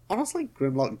 Honestly,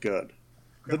 Grimlock good.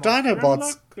 The Grimlock- Dinobots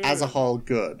Grimlock good. as a whole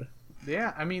good.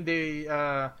 Yeah, I mean, they,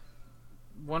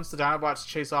 once the Dinobots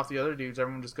chase off the other dudes,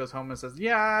 everyone just goes home and says,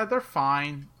 yeah, they're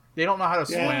fine. They don't know how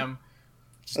to Yeah. swim.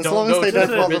 Just As long as go they to don't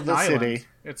the bother forbidden the island. city.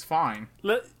 It's fine.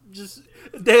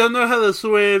 They don't know how to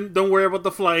swim. Don't worry about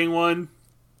the flying one.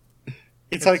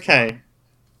 It's okay.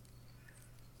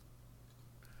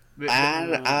 They-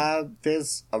 And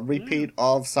there's a repeat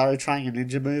of Sari trying a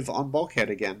ninja move on Bulkhead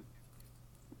again.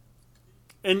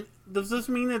 And does this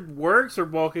mean it works, or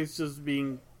Bulkhead's just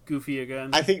being goofy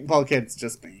again? I think Bulkhead's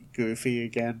just being goofy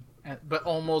again. but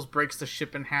almost breaks the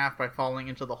ship in half by falling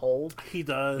into the hold. He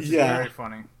does. Yeah. Very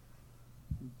funny.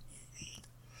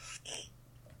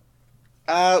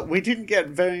 We didn't get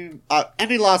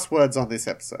any last words on this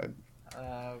episode?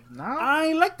 No?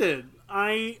 I liked it.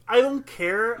 I don't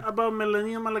care about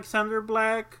Millennium Alexander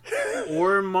Black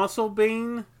or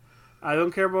Musclebane. I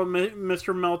don't care about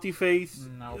Mr. Melty Face.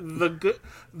 Nope.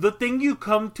 The thing you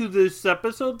come to this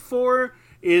episode for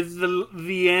is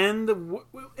the end.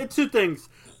 It's two things.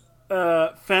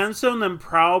 Fanzone and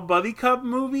Prowl Buddy Cop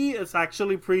movie is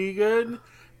actually pretty good.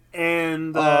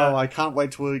 And I can't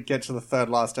wait till we get to the third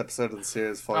last episode of the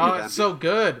series for you. Oh, then. it's so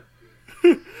good.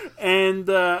 and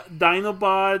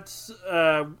Dinobots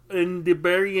in the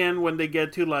very end when they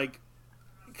get to like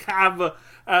have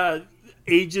a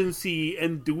agency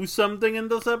and do something in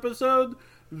this episode,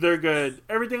 they're good.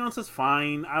 Everything else is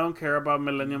fine. I don't care about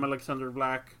Millennium Alexander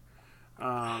Black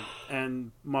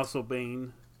and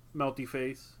Musclebane, Melty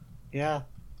Face. Yeah.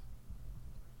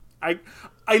 I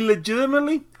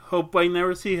legitimately hope I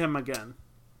never see him again.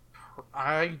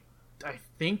 I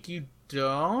think you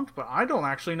don't, but I don't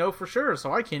actually know for sure,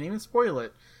 so I can't even spoil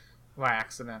it by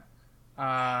accident.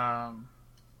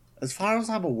 As far as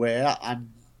I'm aware,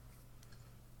 I'm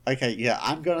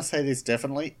gonna say this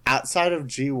definitely. Outside of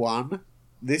G1,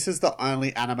 this is the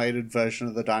only animated version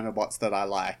of the Dinobots that I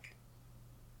like.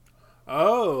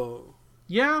 Oh,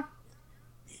 Yeah.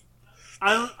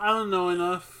 I don't know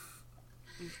enough.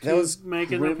 There was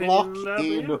make an opinion on Grimlock that,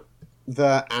 in yeah.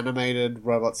 the animated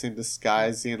Robots in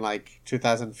Disguise in like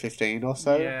 2015 or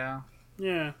so, Yeah.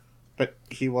 Yeah. but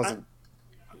he wasn't.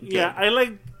 Yeah, I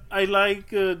like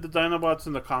the Dinobots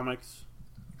in the comics.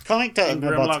 Comic And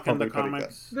Dinobots Grimlock in probably the pretty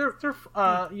comics. They're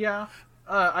yeah.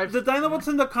 The Dinobots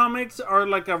in the comics are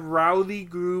like a rowdy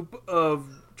group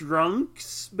of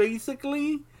drunks,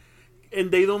 basically, and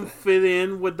they don't fit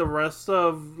in with the rest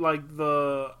of like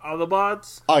the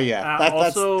Autobots. Oh yeah,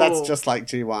 also- that's just like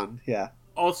G1. Yeah,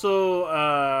 Also,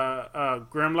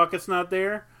 Grimlock is not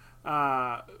there.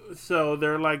 So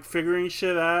they're like figuring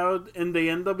shit out, and they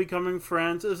end up becoming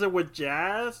friends. Is it with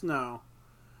Jazz? No.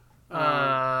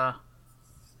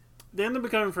 They end up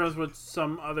becoming friends with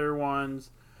some other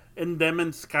ones, and them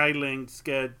and Skylinks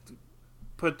get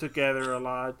put together a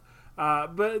lot.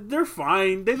 But they're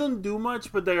fine. They don't do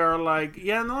much, but they are like,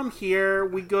 yeah, no, I'm here.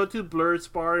 We go to Blur's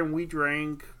bar and we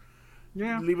drink.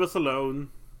 Yeah. Leave us alone.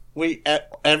 we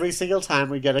every single time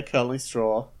we get a curly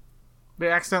straw. They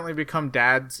accidentally become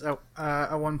dads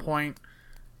at one point.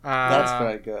 That's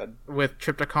very good. With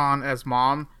Trypticon as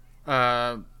mom.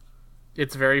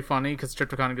 It's very funny because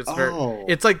Trypticon gets very. Oh.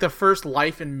 It's like the first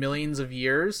life in millions of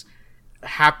years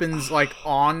happens like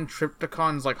on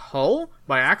Trypticon's like hull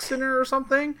by accident or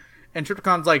something, and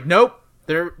Trypticon's like, nope,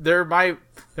 they're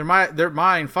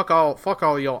mine. Fuck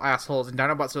all y'all assholes. And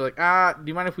Dinobots are like, do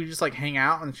you mind if we just like hang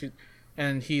out?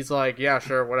 And he's like, yeah,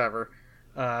 sure, whatever.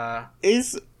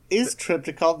 Is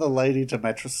Trypticon the Lady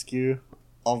Dimitrescu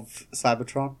of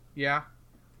Cybertron? Yeah.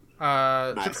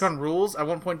 Nice. Trypticon rules. At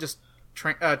one point, just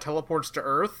teleports to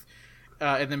Earth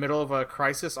in the middle of a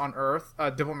crisis on Earth, a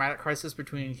diplomatic crisis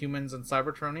between humans and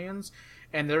Cybertronians,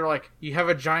 and they're like, "You have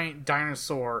a giant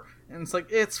dinosaur," and it's like,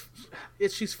 "It's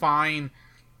she's fine.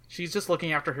 She's just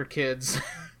looking after her kids."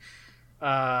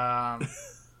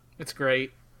 It's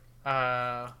great.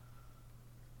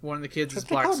 One of the kids is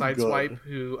Triptychon Black good.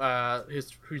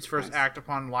 Sideswipe, whose first act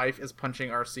upon life is punching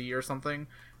RC or something,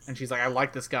 and she's like, I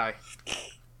like this guy.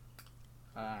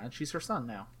 And she's her son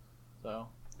now. So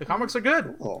the comics are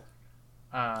good. Cool.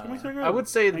 Comics are good. I would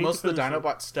say I need most to of the finish it.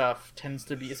 Dinobot stuff tends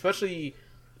to be, especially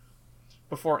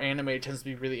before anime, it tends to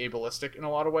be really ableistic in a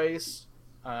lot of ways.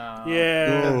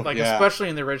 Yeah. Ooh. Like, Yeah. especially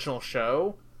in the original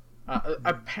show.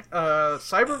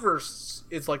 Cyberverse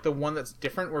is like the one that's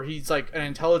different, where he's like an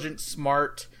intelligent,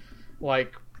 smart,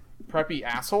 like preppy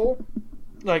asshole.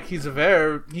 Like he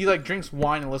like drinks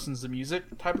wine and listens to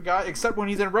music type of guy, except when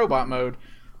he's in robot mode.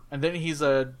 And then he's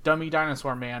a dummy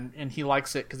dinosaur man, and he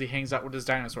likes it because he hangs out with his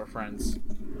dinosaur friends,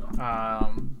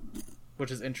 which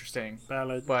is interesting.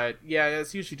 Valid. But yeah,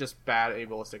 it's usually just bad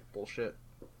ableistic bullshit,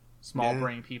 small Yeah.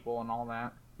 brain people and all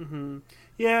that. Mm-hmm.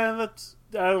 Yeah,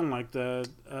 I don't like that.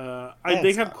 Yeah, they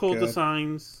it's have not cool good.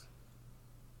 designs.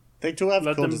 They do have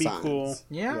Let cool them be designs. cool.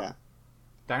 Yeah.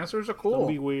 Dinosaurs are Don't cool.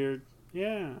 be weird.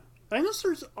 Yeah,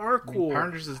 dinosaurs are I mean, cool. Power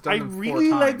Rangers has I done them really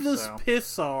 4 like times, this so.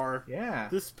 Pissar. Yeah,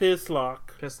 This Pisslock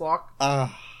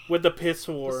Pisslock. with the Piss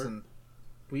War. Listen,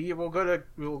 we will go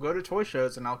to toy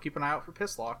shows, and I'll keep an eye out for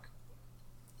Pisslock.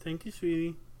 Thank you,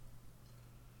 sweetie.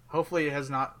 Hopefully, it has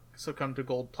not succumbed to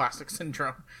gold plastic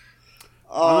syndrome.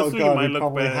 Oh Honestly, it god, might he look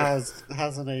probably better. has,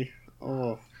 hasn't he?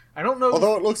 Oh. I don't know.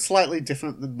 Although it looks slightly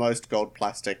different than most gold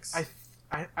plastics.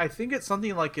 I think it's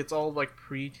something like it's all like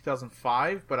pre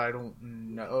 2005, but I don't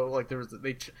know. Like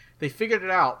they figured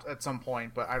it out at some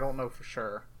point, but I don't know for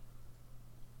sure.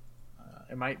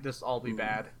 It might just all be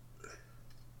bad.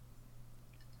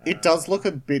 It does look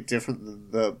a bit different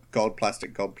than the gold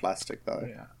plastic though.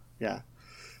 Yeah. Yeah. It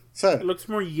So, looks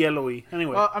more yellowy.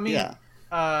 Anyway, Well, I mean,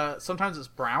 yeah. sometimes it's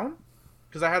brown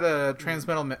because I had a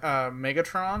Transmetal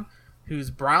Megatron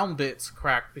whose brown bits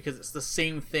cracked because it's the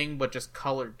same thing but just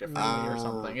colored differently or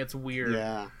something. It's weird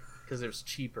Yeah. because it was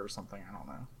cheaper or something. I don't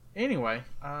know. Anyway,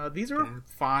 these are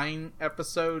fine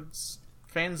episodes.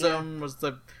 Fanzone was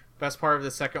the best part of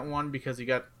the second one because you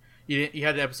had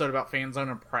an episode about Fanzone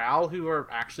and Prowl, who are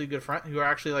actually good friends, who are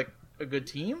actually like a good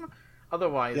team.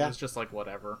 Otherwise, Yeah. it's just like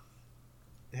whatever.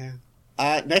 Yeah.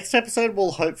 Next episode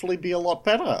will hopefully be a lot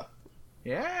better.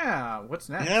 Yeah, what's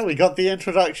next? Yeah, we got the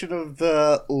introduction of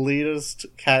the leadest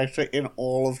character in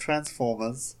all of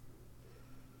Transformers.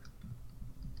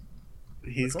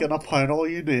 He's Which one? gonna pwn all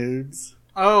you nudes.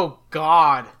 Oh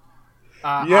God!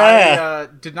 Yeah.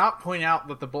 I did not point out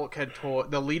that the bulkhead toy,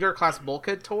 the leader class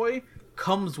bulkhead toy,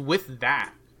 comes with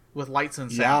that, with lights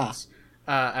and sounds,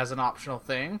 as an optional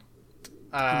thing.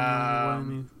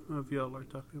 what y'all are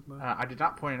talking about? I did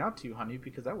not point it out to you, honey,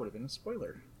 because that would have been a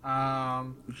spoiler.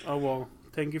 Oh well,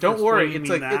 thank you. Don't for worry, spoiling it's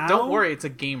me like now. don't worry, it's a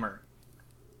gamer,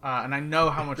 and I know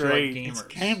how much Great. you like It's gamers.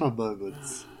 gamer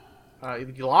moments. A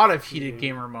lot of heated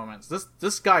gamer moments.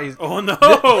 This guy is Oh no!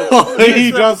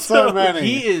 He does so many.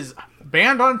 he is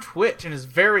banned on Twitch and is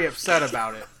very upset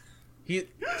about it.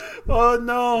 Oh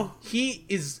no! He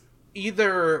is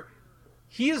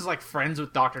like friends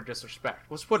with Dr. Disrespect.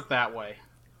 Let's put it that way.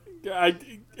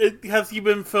 Has he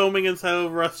been filming inside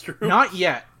of a restroom? Not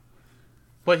yet,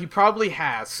 but he probably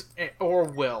has or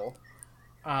will.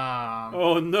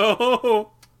 Oh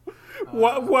no!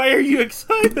 Why are you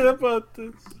excited about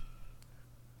this?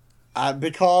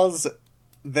 Because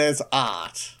there's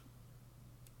art.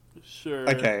 Sure.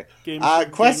 Okay. Gamer,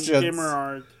 Questions. Gamer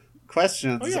art.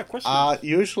 Questions. Oh, yeah, questions.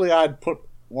 Usually I'd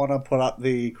want to put up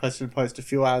the question post a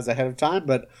few hours ahead of time,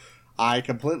 but I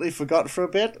completely forgot for a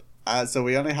bit. So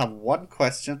we only have one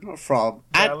question from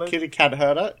Valid.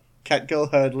 @KittyCatHerder,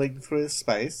 Catgirl hurdling through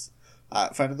space.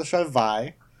 Friend of the show,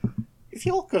 Vi. If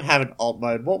you all could have an alt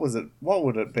mode, what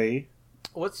would it be?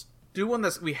 Let's do one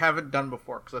that we haven't done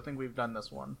before, because I think we've done this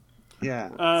one.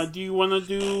 Yeah. Do you want to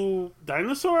do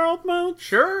dinosaur alt mode?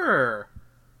 Sure.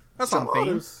 That's on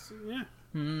theme.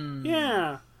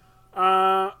 Yeah.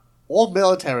 Yeah. All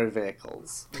military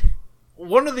vehicles.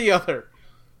 One or the other.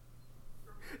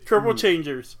 Turbo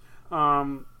changers.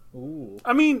 Ooh.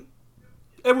 I mean,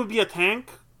 it would be a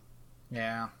tank.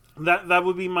 Yeah. That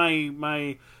would be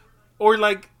my or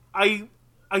like I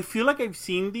feel like I've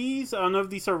seen these. I don't know if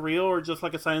these are real or just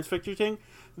like a science fiction thing.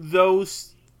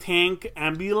 Those tank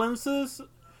ambulances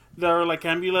that are like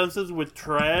ambulances with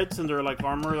treads and they're like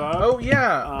armored up. Oh,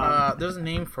 yeah. There's a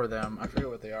name for them. I forget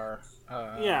what they are.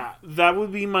 Yeah, that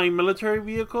would be my military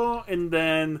vehicle, and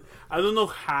then I don't know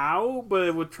how, but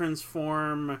it would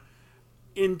transform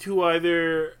into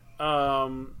either.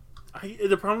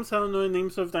 The problem is I don't know the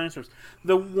names of dinosaurs.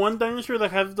 The one dinosaur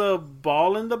that has the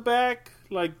ball in the back,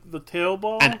 like the tail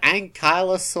ball, An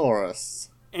Ankylosaurus.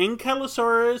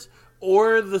 Ankylosaurus,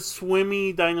 or the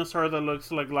swimmy dinosaur that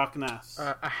looks like Loch Ness.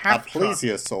 A A half truck.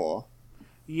 plesiosaur.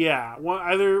 Yeah,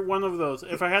 either one of those.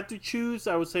 If I had to choose,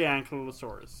 I would say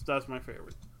Ankylosaurus. That's my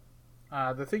favorite.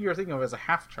 The thing you're thinking of is a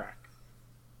half track.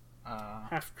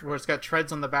 Where it's got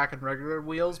treads on the back and regular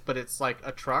wheels, but it's like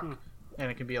a truck,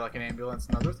 and it can be like an ambulance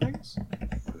and other things.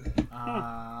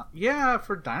 Yeah,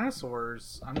 for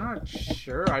dinosaurs, I'm not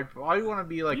sure. I'd probably want to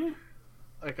be like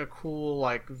a cool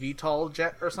like VTOL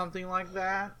jet or something like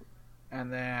that,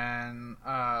 and then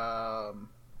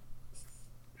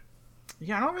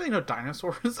yeah, I don't really know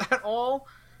dinosaurs at all.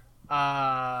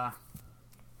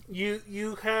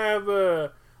 You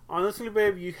have honestly,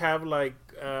 babe, you have like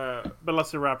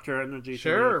Velociraptor energy.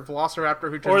 Sure, Velociraptor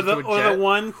who turns or into a jet. the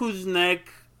one whose neck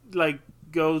like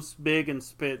goes big and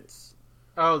spits.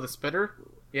 Oh, the Spitter.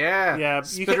 Yeah, Yeah,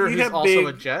 Spitter you who's have also big-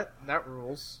 a jet. That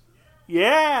rules.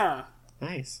 Yeah.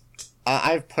 Nice.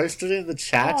 I've posted in the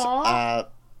chat Aw.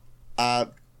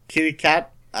 kitty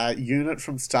cat unit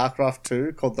from StarCraft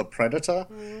 2 called the Predator.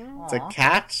 It's a Aw.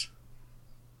 cat.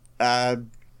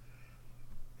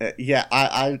 Yeah,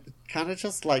 I kind of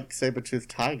just like Saber-Tooth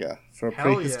Tiger for a Hell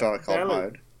yeah. prehistoric Ballad.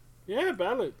 mode. Yeah,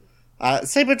 ballad.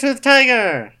 Saber-Tooth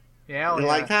Tiger! Yeah, You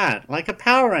like that? Like a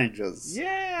Power Rangers. Like a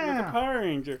Yeah. Power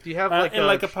Ranger. Do you have like and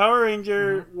like a Power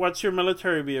Ranger, what's your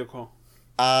military vehicle?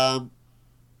 Ooh.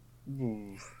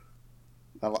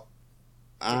 Well,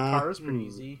 A car is pretty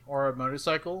easy, or a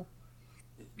motorcycle.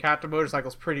 Cat to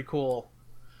motorcycle's pretty cool.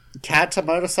 Cat to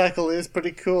motorcycle is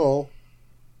pretty cool.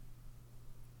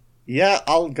 Yeah,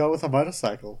 I'll go with a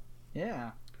motorcycle.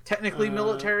 Yeah, technically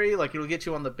military, like it'll get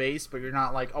you on the base, but you're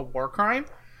not like a war crime.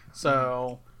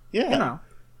 So Yeah. you know,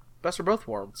 best of both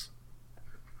worlds.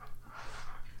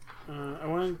 I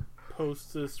want to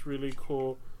post this really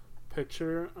cool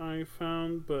picture I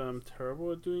found, but I'm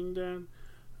terrible at doing that.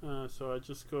 So I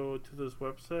just go to this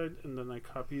website and then I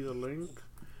copy the link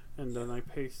and then I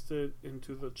paste it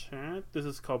into the chat. This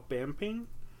is called Bamping.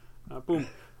 Boom.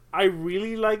 I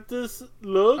really like this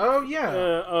look. Oh yeah,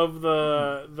 Of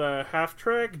the half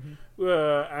track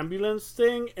ambulance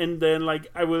thing, and then like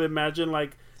I would imagine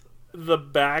like the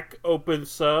back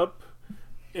opens up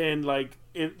and like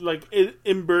it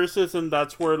immerses, and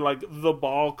that's where like the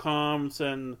ball comes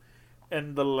and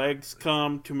the legs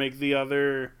come to make the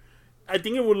other. I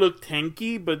think it would look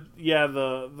tanky, but yeah,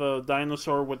 the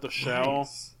dinosaur with the shell.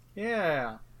 Nice.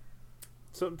 yeah,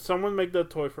 So someone make that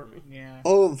toy for me. yeah.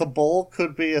 Oh, the ball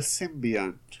could be a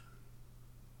symbiont.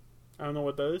 I don't know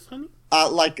what that is, honey.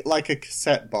 Like a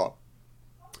cassette bot.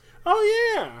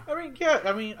 Oh yeah. I mean, yeah.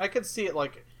 I mean, I could see it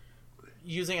like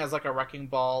using it as like a wrecking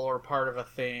ball or part of a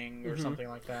thing or something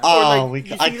like that. Oh, like,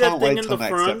 you I see that can't thing wait in till the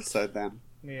next front? episode then.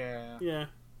 Yeah. Yeah.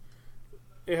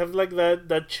 It has like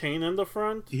that chain in the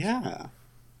front. Yeah.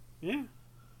 Yeah.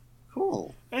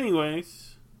 Cool.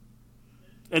 Anyways.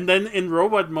 And then in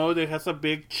robot mode it has a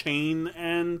big chain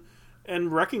and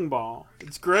wrecking ball.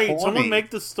 It's great. Horny. Someone make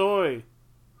this toy.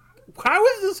 How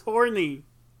is this horny?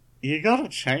 You got a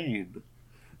chain.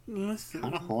 Listen.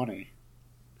 Kind of horny.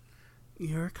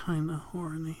 You're kinda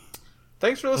horny.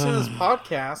 Thanks for listening to this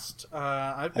podcast.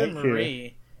 I've been Thank you.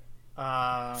 Marie.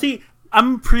 See,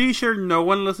 I'm pretty sure no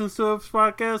one listens to this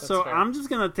podcast, so fair. I'm just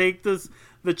gonna take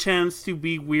the chance to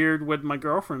be weird with my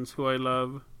girlfriends who I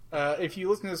love. If you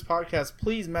listen to this podcast,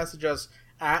 please message us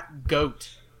at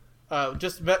goat.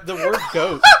 The word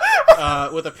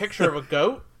goat with a picture of a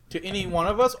goat to any one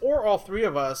of us or all three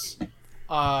of us.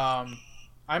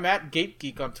 I'm at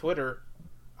GateGeek on Twitter.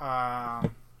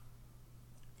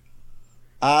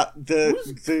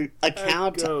 The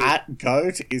account Goat? at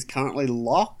Goat is currently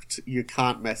locked. You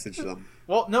can't message them.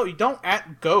 Well, no, you don't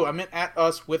at goat. I meant at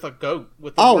us with a goat.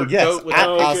 With the Oh, word yes, goat with at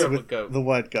a us picture of a with goat. the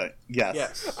word Goat. Yes.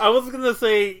 Yes. I was gonna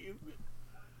say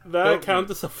that Goat account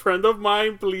me. is a friend of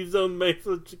mine. Please don't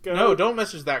message. No, don't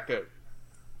message that goat.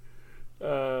 We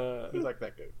Uh, like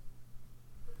that goat.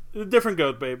 a different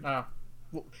goat, babe. Oh.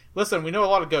 Well, listen, we know a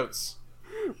lot of goats.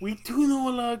 We do know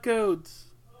a lot of goats.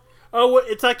 Oh, well,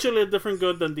 it's actually a different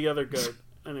goat than the other goat.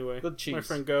 Anyway, Good cheese. my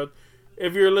friend goat.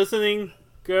 If you're listening,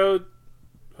 goat,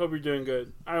 hope you're doing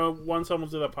good. I once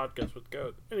almost did a podcast with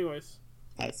goat. Anyways,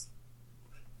 Nice.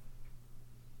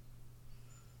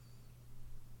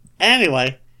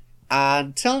 Anyway,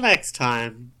 until next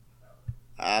time,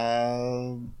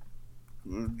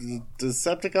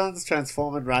 Decepticons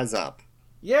transform and rise up.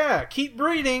 Yeah, keep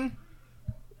breeding.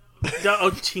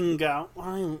 oh chinga.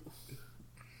 I'm-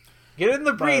 Get in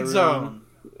the breed Byron. zone.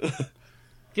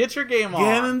 Get your game on.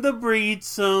 Get in the breed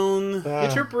zone.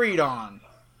 Get your breed on.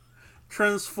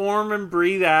 Transform and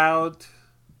breathe out.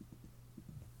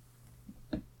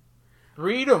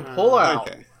 Breed and pull out.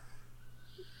 Okay.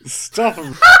 Stop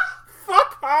 'em.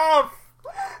 Fuck Oh,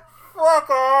 fuck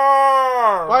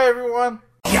off! Bye, everyone.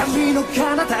 闇の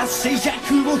彼方静寂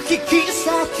を引き裂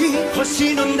き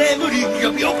星の眠り呼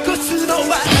び起こすのはど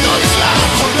いつだ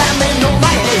ほら目の前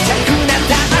弱な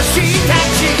魂た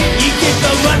ち行き場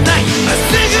はないまっ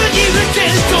すぐに受け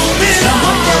止めろ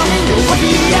弱みの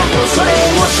扉それ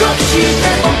を処理し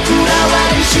て僕らは